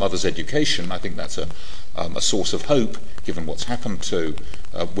to mothers' education. I think that's a source of hope, given what's happened to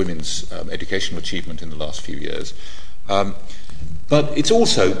women's educational achievement in the last few years. But it's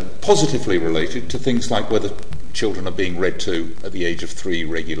also positively related to things like whether children are being read to at the age of 3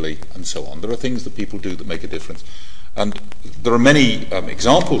 regularly, and so on. There are things that people do that make a difference. And there are many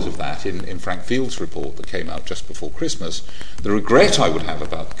examples of that in Frank Field's report that came out just before Christmas. The regret I would have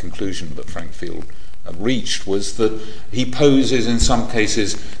about the conclusion that Frank Field reached was that he poses in some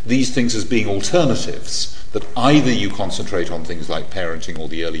cases these things as being alternatives, that either you concentrate on things like parenting or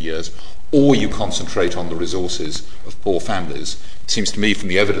the early years, or you concentrate on the resources of poor families. It seems to me from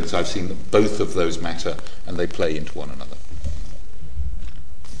the evidence I've seen that both of those matter and they play into one another.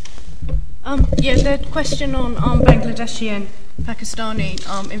 The question on Bangladeshi and Pakistani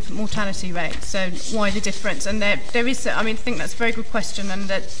infant mortality rates, so why the difference? And there is, I think that's a very good question, and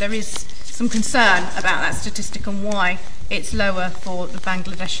that there is some concern about that statistic and why it's lower for the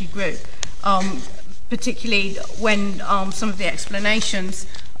Bangladeshi group, particularly when some of the explanations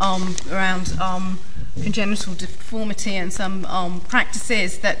around congenital deformity and some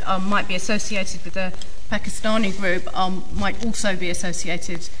practices that might be associated with the Pakistani group might also be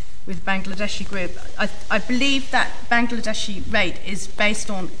associated with Bangladeshi group. I believe that Bangladeshi rate is based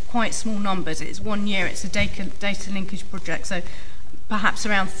on quite small numbers. It's 1 year, it's a data linkage project, so perhaps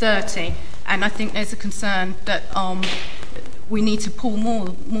around 30. And I think there's a concern that we need to pull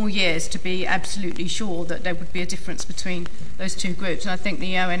more years to be absolutely sure that there would be a difference between those two groups. And I think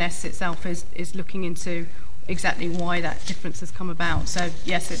the ONS itself is looking into exactly why that difference has come about. So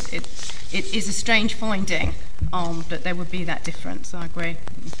yes, it is a strange finding that there would be that difference. I agree.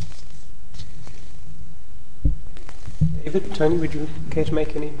 David, Tony, would you care to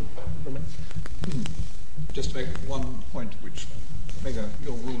make any remarks? Just to make one point, which maybe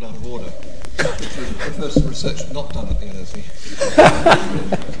you're ruled out of order, which was the first research not done at the LSE,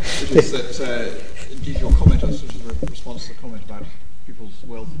 which is that indeed your comment, sort of a response to the comment about people's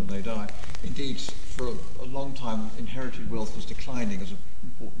wealth when they die. Indeed, for a long time, inherited wealth was declining as an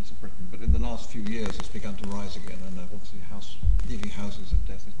importance of Britain, but in the last few years it's begun to rise again, and obviously leaving houses at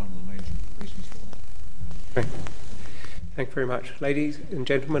death is one of the main reasons for that. Thank you very much. Ladies and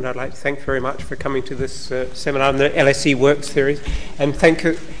gentlemen, I'd like to thank you very much for coming to this seminar on the LSE Works Series, and thank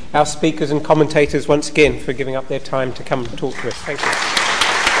our speakers and commentators once again for giving up their time to come and talk to us. Thank you.